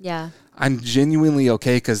okay. I'm genuinely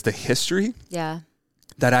okay because the history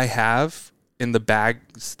that I have in the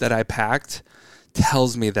bags that I packed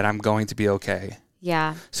tells me that I'm going to be okay.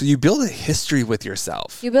 So you build a history with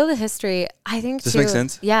yourself. You build a history. I think Does this make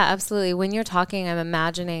sense? Yeah, absolutely. When you're talking, I'm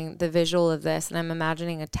imagining the visual of this and I'm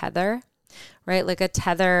imagining a tether, right? Like a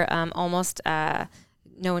tether, almost,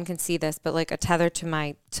 no one can see this, but like a tether to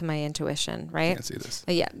my intuition, right? Can't see this.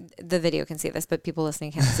 Yeah, the video can see this, but people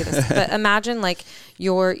listening can't see this. But imagine like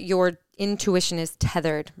your intuition is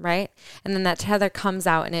tethered, right? And then that tether comes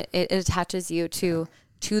out and it attaches you to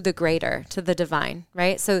the greater, to the divine,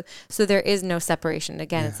 right? So there is no separation.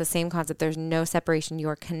 Again, it's the same concept. There's no separation. You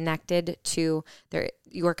are connected to there.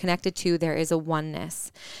 You are connected to, there is a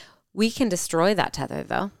oneness. We can destroy that tether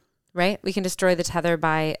though, right? We can destroy the tether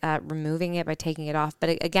by removing it, by taking it off.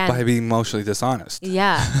 But again, by being emotionally dishonest.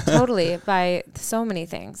 Yeah, totally. By so many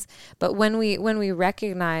things. But when we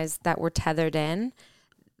recognize that we're tethered in,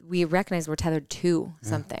 we recognize we're tethered to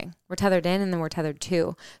something. We're tethered in and then we're tethered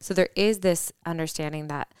to. So there is this understanding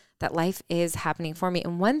that life is happening for me.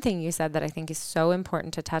 And one thing you said that I think is so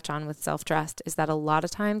important to touch on with self-trust is that a lot of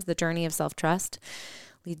times the journey of self-trust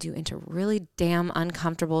leads you into really damn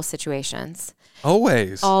uncomfortable situations.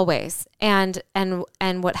 Always. And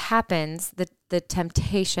what happens, the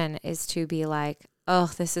temptation is to be like,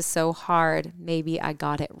 oh, this is so hard. Maybe I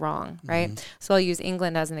got it wrong, right? So I'll use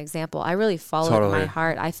England as an example. I really followed my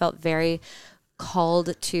heart. I felt very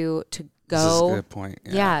called to go. This is a good point.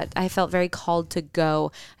 Yeah, I felt very called to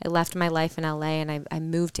go. I left my life in LA and I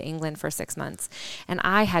moved to England for 6 months. And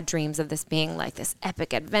I had dreams of this being like this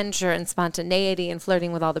epic adventure and spontaneity and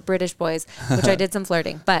flirting with all the British boys, which I did some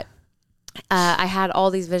flirting. But I had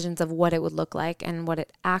all these visions of what it would look like. And what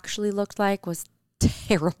it actually looked like was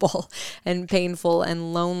terrible and painful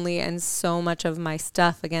and lonely, and so much of my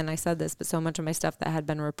stuff, again, I said this, but so much of my stuff that had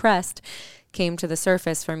been repressed came to the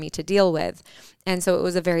surface for me to deal with. And so it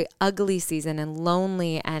was a very ugly season and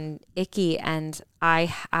lonely and icky, and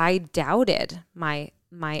I doubted my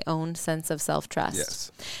own sense of self-trust.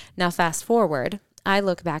 Yes. Now fast forward, I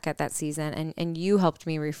look back at that season and you helped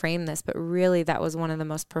me reframe this, but really that was one of the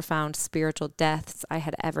most profound spiritual deaths I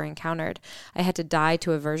had ever encountered. I had to die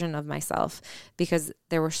to a version of myself because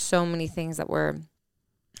there were so many things that were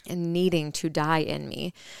and needing to die in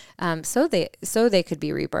me, so they could be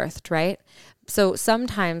rebirthed, right? So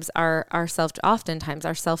oftentimes our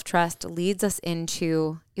self-trust leads us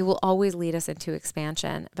into, it will always lead us into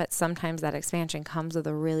expansion, but sometimes that expansion comes with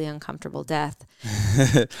a really uncomfortable death.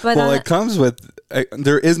 But well, it comes with,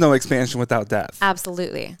 there is no expansion without death.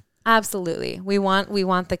 Absolutely. Absolutely. We want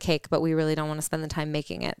the cake, but we really don't want to spend the time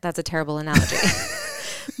making it. That's a terrible analogy.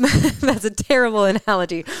 That's a terrible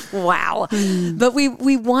analogy. Wow. But we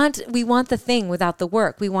want the thing without the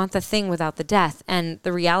work. We want the thing without the death. And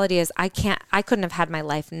the reality is I couldn't have had my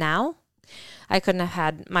life now. I couldn't have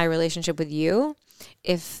had my relationship with you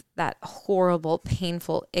if that horrible,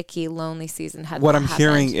 painful, icky, lonely season had what not I'm happened.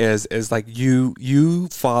 hearing is like you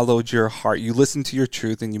followed your heart. You listened to your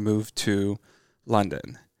truth and you moved to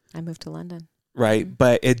London. I moved to London. Right. Mm-hmm.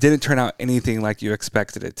 But it didn't turn out anything like you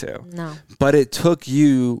expected it to. No. But it took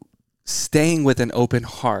you staying with an open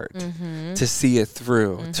heart to see it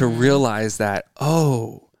through, to realize that,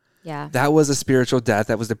 yeah, that was a spiritual death.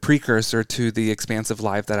 That was the precursor to the expansive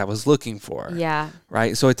life that I was looking for. Yeah.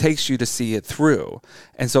 Right. So it takes you to see it through.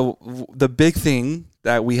 And so the big thing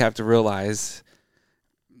that we have to realize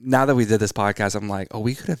now that we did this podcast, I'm like,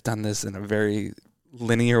 we could have done this in a very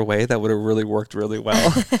linear way that would have really worked really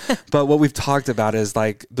well. But what we've talked about is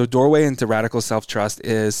like the doorway into radical self-trust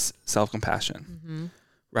is self-compassion,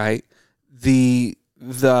 right? The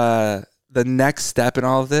next step in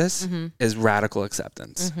all of this is radical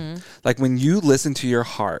acceptance. Like when you listen to your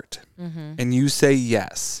heart and you say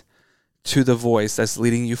yes to the voice that's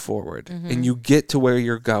leading you forward and you get to where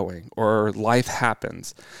you're going, or life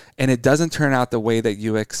happens and it doesn't turn out the way that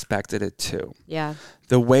you expected it to. Yeah.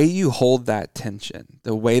 The way you hold that tension,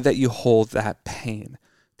 the way that you hold that pain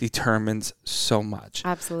determines so much.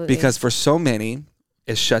 Absolutely. Because for so many,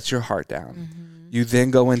 it shuts your heart down. You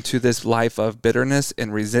then go into this life of bitterness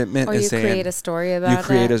and resentment. Or and you create a story about it. You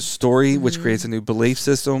create a story, which creates a new belief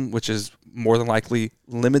system, which is more than likely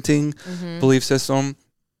limiting belief system,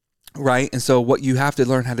 right? And so what you have to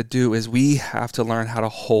learn how to do is we have to learn how to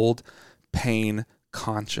hold pain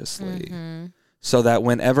consciously. So that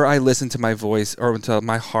whenever I listen to my voice or to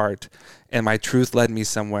my heart and my truth led me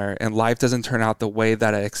somewhere and life doesn't turn out the way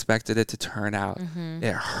that I expected it to turn out,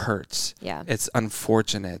 it hurts. Yeah. It's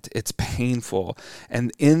unfortunate. It's painful.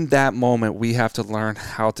 And in that moment, we have to learn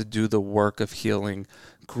how to do the work of healing,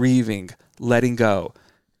 grieving, letting go,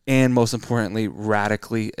 and most importantly,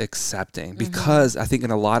 radically accepting. Because I think in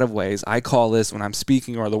a lot of ways, I call this, when I'm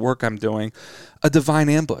speaking or the work I'm doing, a divine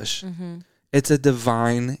ambush. It's a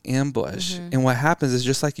divine ambush. And what happens is,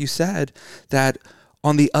 just like you said, that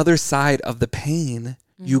on the other side of the pain,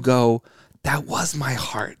 you go, that was my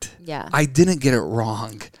heart. Yeah. I didn't get it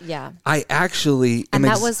wrong. Yeah. I actually... And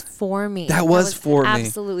that was for me. That was for me.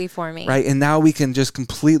 Absolutely for me. Right? And now we can just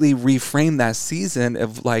completely reframe that season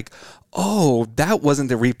of like, that wasn't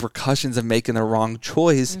the repercussions of making the wrong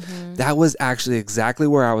choice. That was actually exactly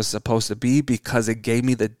where I was supposed to be, because it gave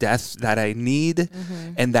me the death that I need.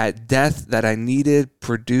 And that death that I needed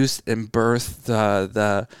produced and birthed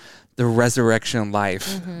the resurrection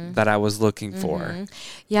life that I was looking for.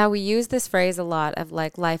 Yeah, we use this phrase a lot of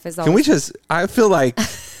like, life is always... Can we just... I feel like...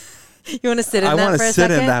 You want to sit in I that want for to a sit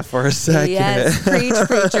second? in that for a second. Yes, preach,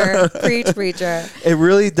 preacher. Preach, preacher. It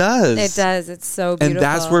really does. It does. It's so beautiful. And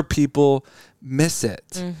that's where people miss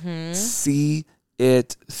it. See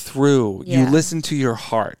it through. Yeah. You listen to your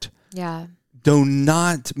heart. Yeah. Do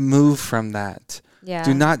not move from that. Yeah.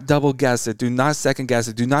 Do not double guess it. Do not second guess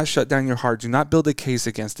it. Do not shut down your heart. Do not build a case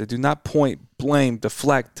against it. Do not point, blame,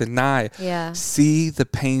 deflect, deny. Yeah. See the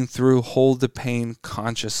pain through, hold the pain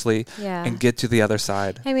consciously, and get to the other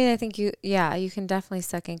side. I mean, I think you can definitely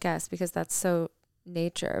second guess, because that's so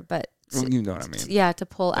nature, but You know what I mean. Yeah, to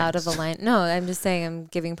pull out of a line. No, I'm just saying, I'm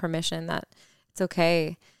giving permission that it's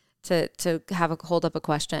okay to hold up a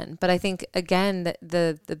question. But I think, again,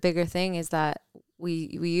 the bigger thing is that we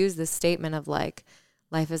use this statement of like,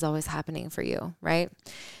 life is always happening for you, right?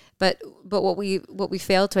 But what we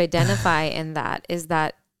fail to identify in that is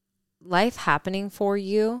that life happening for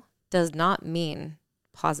you does not mean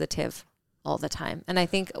positive all the time. And I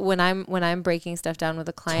think when I'm breaking stuff down with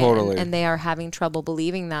a client and they are having trouble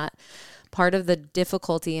believing that, part of the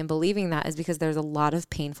difficulty in believing that is because there's a lot of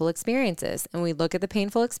painful experiences, and we look at the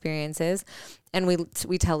painful experiences and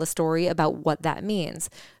we tell a story about what that means.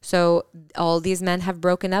 So all these men have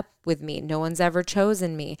broken up with me. No one's ever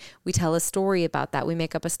chosen me. We tell a story about that. We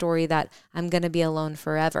make up a story that I'm going to be alone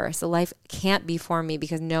forever. So life can't be for me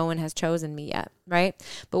because no one has chosen me yet, right?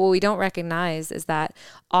 But what we don't recognize is that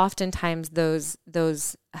oftentimes those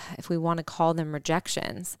if we want to call them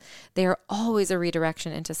rejections, they are always a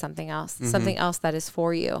redirection into something else, something else that is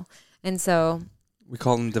for you. And so We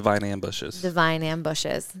call them divine ambushes. Divine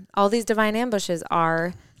ambushes. All these divine ambushes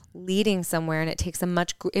are leading somewhere, and it takes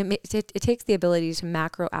it takes the ability to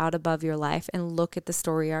macro out above your life and look at the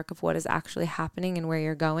story arc of what is actually happening and where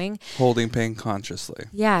you're going. Holding pain consciously.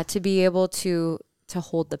 Yeah, to be able to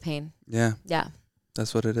hold the pain. Yeah. Yeah.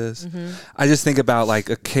 That's what it is. I just think about like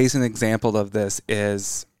a case and example of this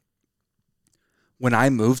is when I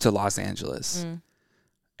moved to Los Angeles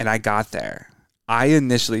and I got there, I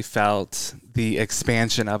initially felt the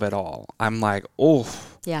expansion of it all. I'm like, oh,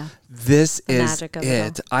 yeah, this is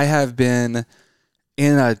it. I have been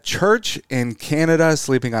in a church in Canada,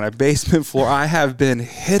 sleeping on a basement floor. I have been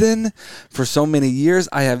hidden for so many years.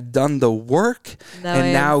 I have done the work,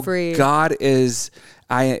 and now God is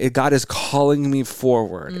calling me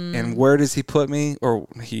forward. And where does he put me?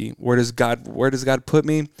 Where does God put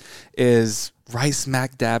me? Is right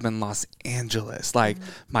smack dab in Los Angeles. Like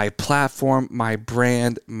my platform, my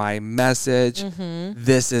brand, my message.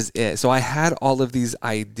 This is it. So I had all of these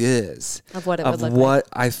ideas of what it would look like.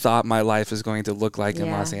 I thought my life is going to look like in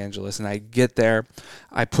Los Angeles. And I get there,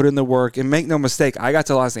 I put in the work, and make no mistake, I got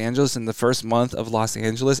to Los Angeles in the first month of Los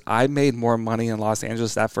Angeles. I made more money in Los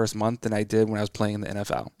Angeles that first month than I did when I was playing in the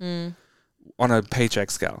NFL on a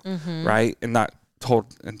paycheck scale, right? And not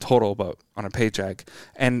total, but on a paycheck.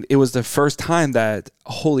 And it was the first time that,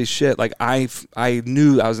 holy shit, like I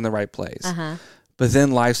knew I was in the right place. But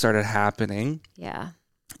then life started happening. Yeah.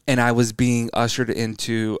 And I was being ushered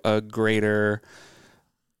into a greater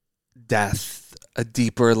death, a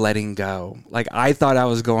deeper letting go. Like I thought I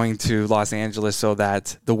was going to Los Angeles so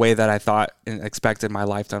that the way that I thought and expected my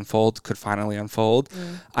life to unfold could finally unfold.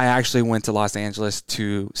 I actually went to Los Angeles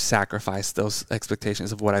to sacrifice those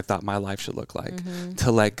expectations of what I thought my life should look like,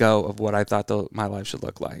 to let go of what I thought my life should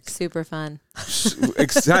look like. Super fun.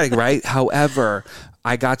 Exciting, right? However,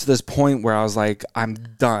 I got to this point where I was like, I'm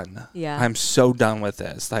done. Yeah. I'm so done with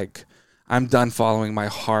this. Like, I'm done following my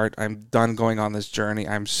heart. I'm done going on this journey.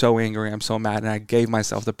 I'm so angry. I'm so mad. And I gave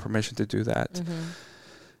myself the permission to do that.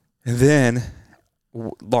 And then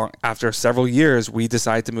after several years, we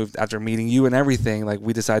decided to move, after meeting you and everything, like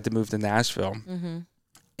we decided to move to Nashville.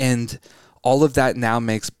 And all of that now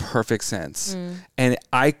makes perfect sense. And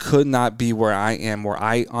I could not be where I am, where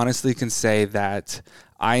I honestly can say that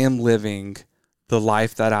I am living the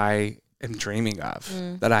life that I am dreaming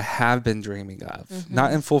of, that I have been dreaming of,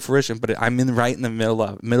 not in full fruition, but I'm right in the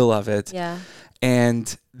middle of it. Yeah.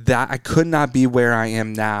 And that I could not be where I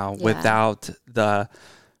am now without the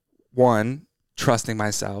one, trusting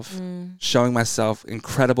myself, showing myself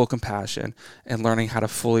incredible compassion, and learning how to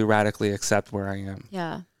fully radically accept where I am.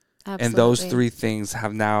 Yeah. Absolutely. And those three things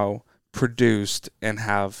have now produced and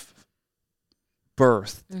have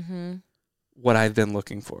birthed what I've been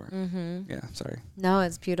looking for. Yeah, sorry. No,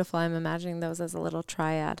 it's beautiful. I'm imagining those as a little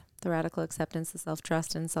triad: the radical acceptance, the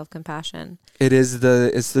self-trust, and self-compassion. It's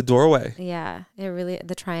the doorway. Yeah,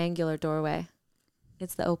 the triangular doorway.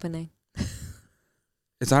 It's the opening.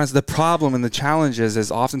 It's honest. The problem and the challenge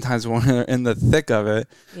is oftentimes when we're in the thick of it,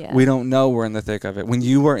 we don't know we're in the thick of it. When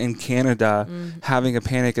you were in Canada having a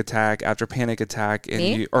panic attack after panic attack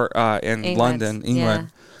in London,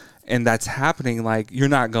 England, and that's happening, like you're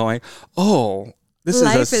not going, oh, this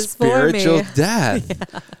is a spiritual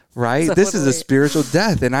death, right? Totally. This is a spiritual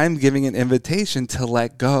death, and I'm giving an invitation to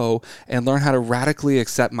let go and learn how to radically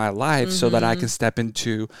accept my life so that I can step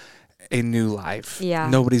into a new life. Yeah.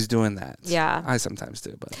 Nobody's doing that. Yeah. I sometimes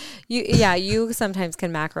do, but you sometimes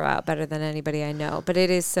can macro out better than anybody I know, but it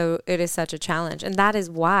is such a challenge. And that is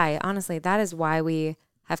why, honestly, we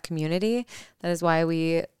have community. That is why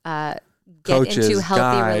we get coaches, into healthy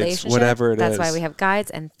guides, relationships. Whatever That's why we have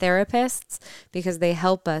guides and therapists, because they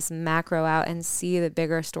help us macro out and see the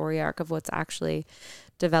bigger story arc of what's actually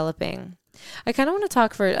developing. I kind of want to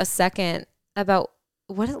talk for a second about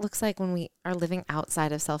what it looks like when we are living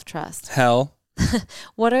outside of self-trust. Hell.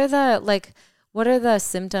 What are the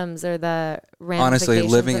symptoms or the ramifications? Honestly,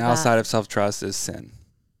 living outside of self-trust is sin.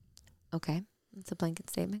 Okay. That's a blanket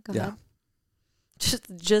statement. Go ahead.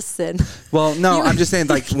 Just sin. Well, no, I'm just saying,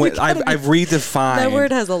 like, when I've redefined. That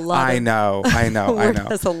word has a lot. I know.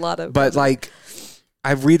 Has a lot of. But like,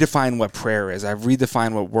 I've redefined what prayer is. I've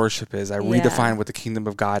redefined what worship is. I've redefined what the kingdom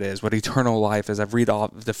of God is, what eternal life is. I've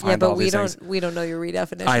defined all these things. We don't know your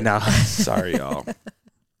redefinition. I know. Sorry, y'all.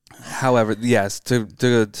 However, yes,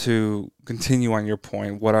 to continue on your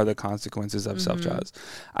point, what are the consequences of self-trust?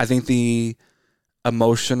 I think the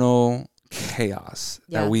emotional chaos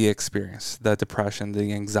that we experience, the depression,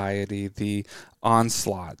 the anxiety, the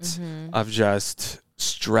onslaught of just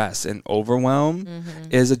stress and overwhelm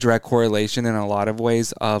is a direct correlation in a lot of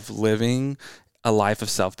ways of living a life of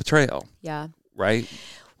self-betrayal. Yeah. Right?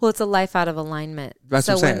 Well, it's a life out of alignment. That's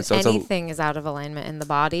what I'm saying. So when anything is out of alignment in the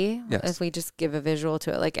body, Yes. if we just give a visual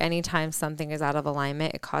to it, like anytime something is out of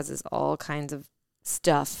alignment, it causes all kinds of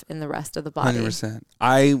stuff in the rest of the body.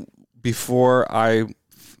 100%. Before I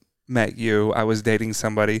met you, I was dating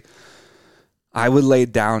somebody. I would lay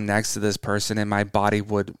down next to this person and my body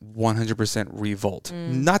would 100% revolt.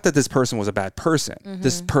 Not that this person was a bad person.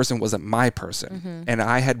 This person wasn't my person. And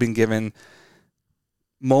I had been given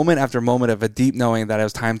moment after moment of a deep knowing that it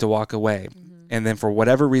was time to walk away. And then for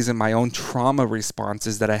whatever reason, my own trauma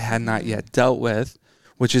responses that I had not yet dealt with,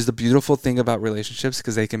 which is the beautiful thing about relationships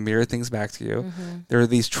because they can mirror things back to you. There are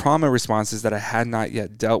these trauma responses that I had not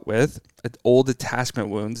yet dealt with, old attachment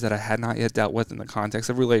wounds that I had not yet dealt with in the context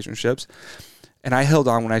of relationships. And I held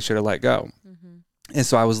on when I should have let go. And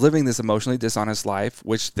so I was living this emotionally dishonest life,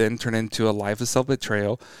 which then turned into a life of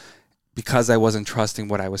self-betrayal because I wasn't trusting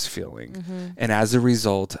what I was feeling. And as a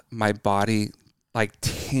result, my body like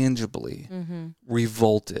tangibly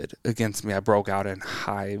revolted against me. I broke out in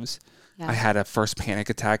hives. I had a first panic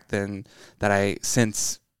attack then that I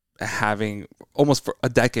since having almost for a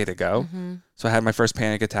decade ago. So I had my first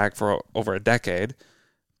panic attack for over a decade.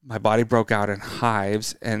 My body broke out in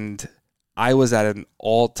hives and I was at an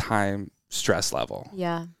all-time stress level.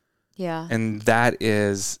 Yeah. And that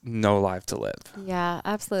is no life to live. Yeah,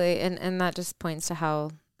 absolutely. And that just points to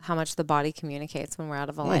how much the body communicates when we're out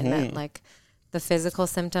of alignment. Like the physical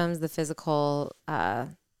symptoms, the physical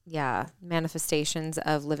manifestations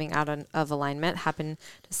of living out of alignment happen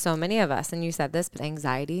to so many of us. And you said this, but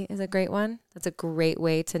anxiety is a great one. That's a great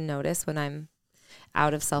way to notice when I'm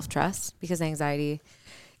out of self-trust, because anxiety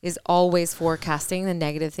is always forecasting the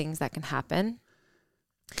negative things that can happen.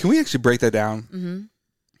 Can we actually break that down?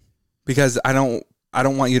 Because I don't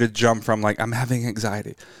want you to jump from like, I'm having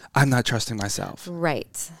anxiety, I'm not trusting myself.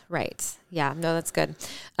 Right. Yeah, no, that's good.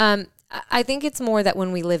 I think it's more that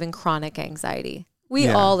when we live in chronic anxiety, we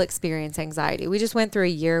all experience anxiety. We just went through a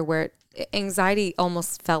year where anxiety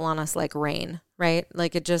almost fell on us like rain, right?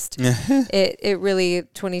 Like it just, it really,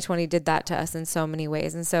 2020 did that to us in so many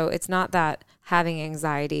ways. And so it's not that having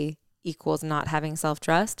anxiety equals not having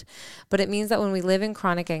self-trust, but it means that when we live in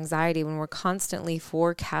chronic anxiety, when we're constantly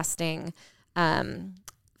forecasting the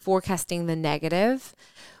negative,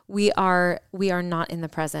 we are not in the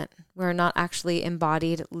present. We're not actually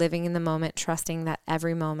embodied, living in the moment, trusting that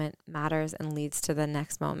every moment matters and leads to the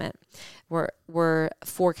next moment. We're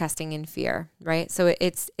forecasting in fear, right? So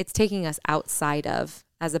it's taking us outside of,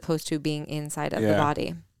 as opposed to being inside of the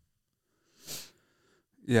body.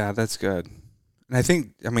 Yeah, that's good. And I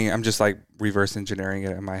think, I'm just like reverse engineering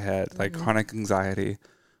it in my head, like chronic anxiety,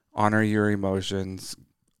 honor your emotions,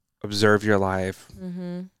 observe your life,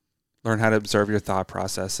 learn how to observe your thought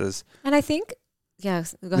processes. And I think,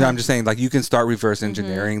 yes, go ahead. No, I'm just saying, like, you can start reverse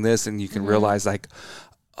engineering this and you can realize, like,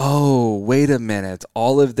 oh, wait a minute,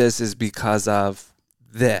 all of this is because of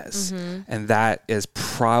this. And that is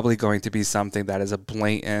probably going to be something that is a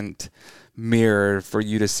blatant mirror for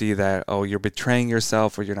you to see that, oh, you're betraying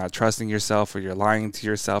yourself, or you're not trusting yourself, or you're lying to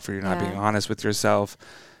yourself, or you're not being honest with yourself.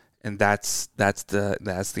 And that's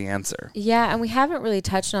the answer. Yeah, and we haven't really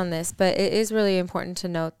touched on this, but it is really important to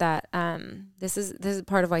note that this is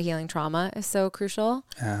part of why healing trauma is so crucial.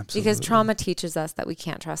 Absolutely. Because trauma teaches us that we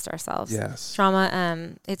can't trust ourselves. Yes.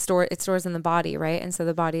 Trauma, it stores in the body, right? And so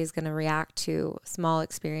the body is going to react to small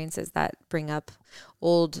experiences that bring up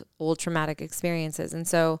old traumatic experiences. And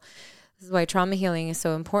so this is why trauma healing is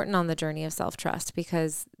so important on the journey of self-trust,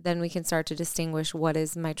 because then we can start to distinguish what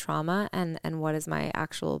is my trauma and what is my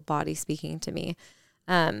actual body speaking to me.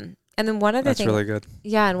 And then one other thing. That's really good.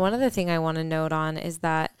 Yeah. And one other thing I want to note on is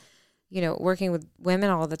that, working with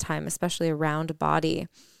women all the time, especially around body,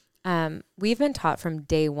 we've been taught from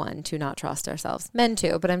day one to not trust ourselves. Men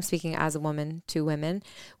too, but I'm speaking as a woman to women.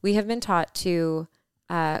 We have been taught to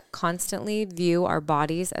constantly view our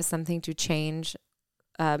bodies as something to change,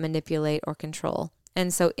 manipulate, or control.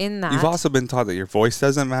 And so in that, you've also been taught that your voice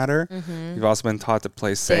doesn't matter. You've also been taught to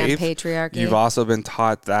play safe. Damn patriarchy. You've also been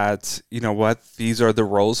taught that, you know what, these are the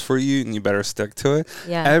roles for you and you better stick to it.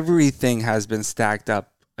 Yeah. Everything has been stacked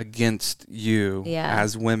up against you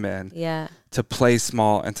as women to play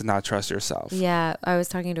small and to not trust yourself. Yeah. I was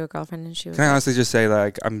talking to a girlfriend and she was Can I honestly just say,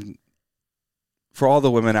 like, for all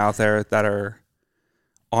the women out there that are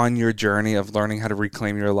on your journey of learning how to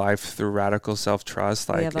reclaim your life through radical self-trust,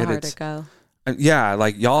 like, we have a hard to go. Yeah,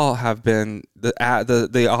 like, y'all have been the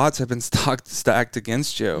odds have been stacked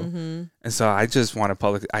against you, and so I just want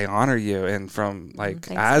to I honor you, and from like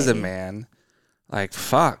Thanks, as baby. a man, like,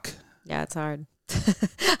 fuck. Yeah, it's hard.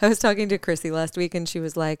 I was talking to Chrissy last week and she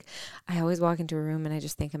was like, I always walk into a room and I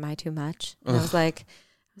just think, am I too much? And I was like,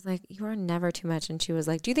 was like, you are never too much. And she was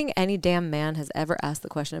like, do you think any damn man has ever asked the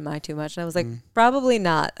question, am I too much? And I was like, probably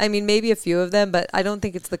not. I mean, maybe a few of them, but I don't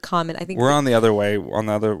think it's the common. I think we're on the other way, on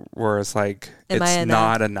the other, where it's like, it's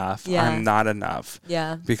not enough. Yeah. I'm not enough.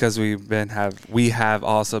 Yeah. Because we have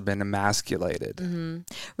also been emasculated.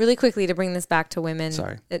 Really quickly, to bring this back to women.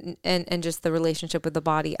 Sorry. And just the relationship with the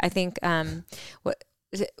body. I think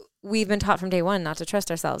we've been taught from day one not to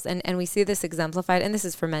trust ourselves. And we see this exemplified, and this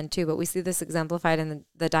is for men too, but we see this exemplified in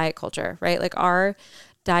the diet culture, right? Like our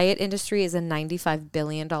diet industry is a $95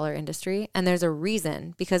 billion industry. And there's a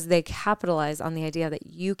reason, because they capitalize on the idea that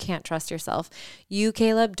you can't trust yourself. You,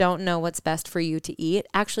 Caleb, don't know what's best for you to eat.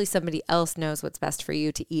 Actually, somebody else knows what's best for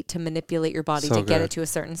you to eat, to manipulate your body to get it to a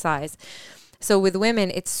certain size. So with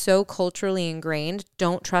women, it's so culturally ingrained.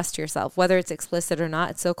 Don't trust yourself, whether it's explicit or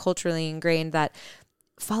not. It's so culturally ingrained that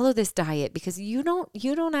follow this diet, because you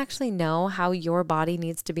don't actually know how your body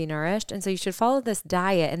needs to be nourished. And so you should follow this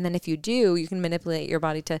diet. And then if you do, you can manipulate your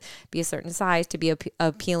body to be a certain size, to be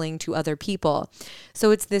appealing to other people.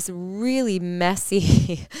 So it's this really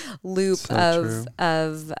messy loop of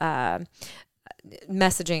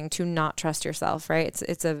messaging to not trust yourself, right?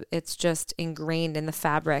 It's just ingrained in the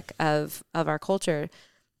fabric of our culture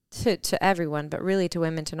to everyone, but really to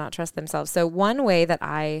women, to not trust themselves. So one way that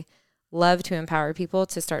I love to empower people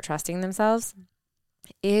to start trusting themselves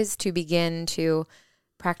is to begin to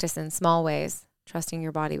practice in small ways, trusting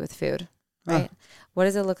your body with food, right? What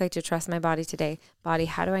does it look like to trust my body today? Body,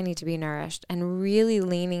 how do I need to be nourished? And really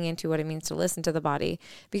leaning into what it means to listen to the body.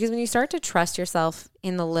 Because when you start to trust yourself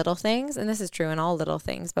in the little things, and this is true in all little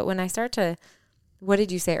things, but when I start to, what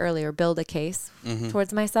did you say earlier? Build a case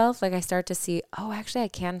towards myself. Like I start to see, oh, actually I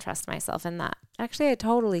can trust myself in that. Actually, I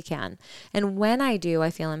totally can. And when I do, I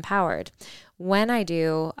feel empowered. When I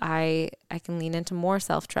do, I can lean into more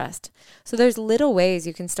self-trust. So there's little ways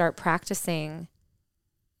you can start practicing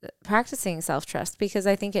self-trust, because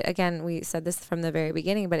I think again, we said this from the very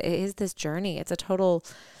beginning, but it is this journey. It's a total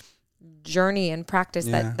journey and practice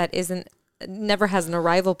that never has an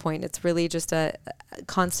arrival point. It's really just a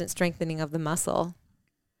constant strengthening of the muscle.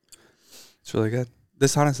 It's really good.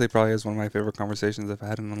 This honestly probably is one of my favorite conversations I've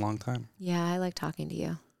had in a long time. Yeah, I like talking to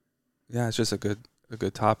you. Yeah, it's just a good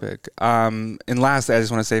topic. And lastly, I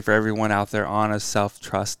just want to say for everyone out there on a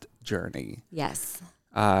self-trust journey. Yes.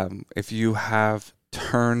 If you have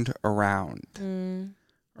turned around,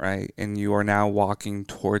 right, and you are now walking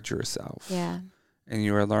towards yourself. Yeah. And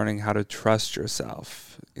you are learning how to trust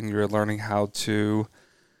yourself, and you're learning how to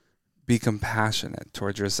be compassionate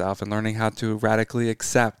towards yourself, and learning how to radically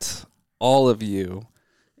accept all of you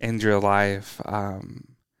and your life.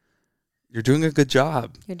 You're doing a good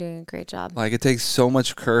job. You're doing a great job. Like, it takes so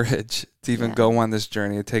much courage to even go on this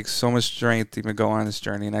journey. It takes so much strength to even go on this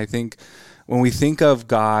journey. And I think when we think of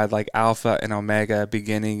God like Alpha and Omega,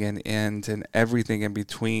 beginning and end, and everything in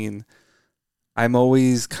between, I'm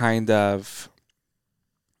always kind of,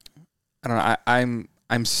 I don't know,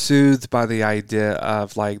 I'm soothed by the idea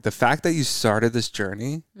of like the fact that you started this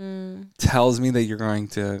journey tells me that you're going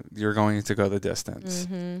to go the distance,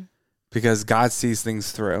 because God sees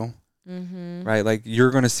things through, right? Like,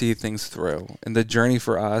 you're going to see things through, and the journey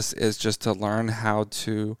for us is just to learn how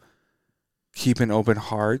to keep an open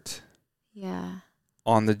heart,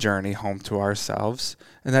 on the journey home to ourselves.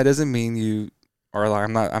 And that doesn't mean you are like,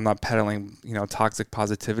 I'm not peddling, toxic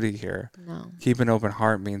positivity here. No. Keep an open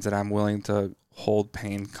heart means that I'm willing to hold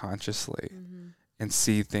pain consciously and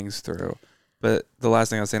see things through. But the last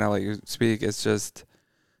thing I'll say, and I'll let you speak, is just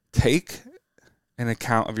take an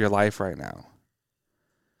account of your life right now.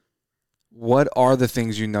 What are the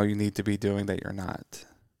things you know you need to be doing that you're not?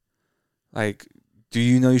 Like, do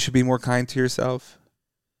you know you should be more kind to yourself?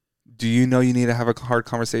 Do you know you need to have a hard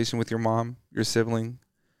conversation with your mom, your sibling,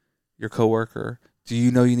 your coworker? Do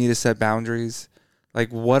you know you need to set boundaries? Like,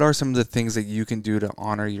 what are some of the things that you can do to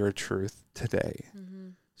honor your truth today?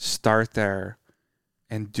 Start there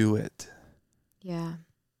and do it. Yeah.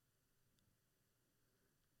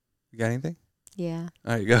 You got anything? Yeah.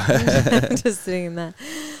 All right, go ahead. Just sitting in that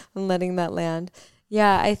and letting that land.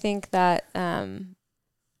 Yeah, I think that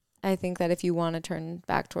if you want to turn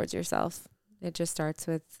back towards yourself, it just starts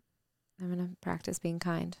with, I'm going to practice being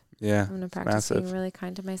kind. Yeah. I'm going to practice being really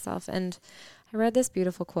kind to myself. And I read this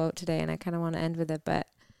beautiful quote today, and I kind of want to end with it, but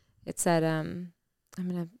it said, I'm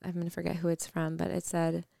going to forget who it's from, but it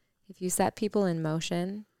said, if you set people in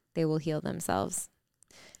motion, they will heal themselves.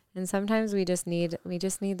 And sometimes we just need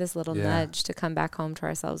this little nudge to come back home to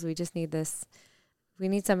ourselves. We just need this. We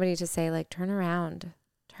need somebody to say, like, turn around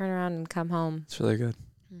and come home. It's really good.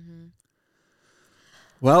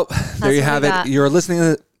 Well, there you have it. You're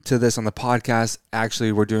listening to this on the podcast,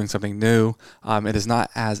 actually, we're doing something new. It is not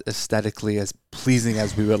as aesthetically as pleasing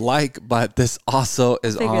as we would like, but this also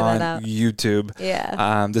is on YouTube.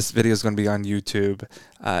 Yeah. This video is going to be on YouTube,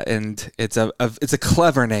 and it's a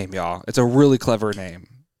clever name, y'all. It's a really clever name.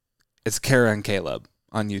 It's Kara and Caleb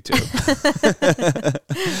on YouTube.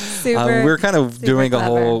 We're kind of doing clever. A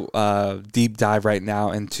whole deep dive right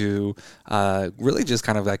now into really just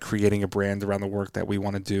kind of like creating a brand around the work that we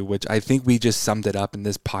want to do, which I think we just summed it up in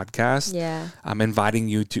this podcast. Yeah. Inviting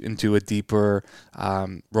you into a deeper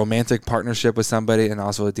romantic partnership with somebody, and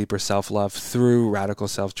also a deeper self-love through radical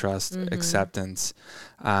self-trust, acceptance,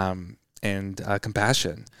 and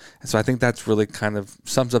compassion. And so I think that's really kind of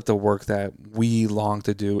sums up the work that we long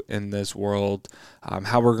to do in this world.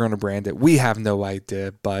 How we're going to brand it, we have no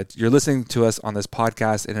idea, but you're listening to us on this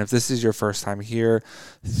podcast. And if this is your first time here,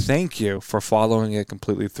 thank you for following it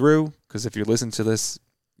completely through. Because if you listen to this,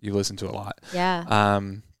 you listen to a lot. Yeah.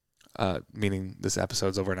 Meaning this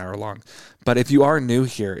episode's over an hour long. But if you are new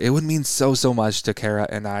here, it would mean so much to Kara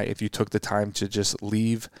and I if you took the time to just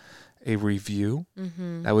leave a review.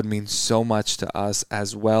 That would mean so much to us,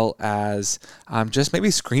 as well as just maybe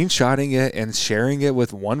screenshotting it and sharing it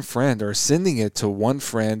with one friend, or sending it to one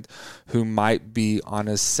friend who might be on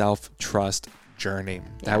a self-trust journey.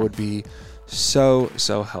 That would be so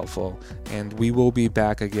helpful. And we will be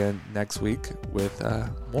back again next week with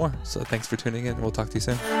more. So thanks for tuning in. We'll talk to you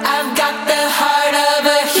soon. I've got the heart of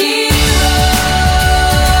a hero.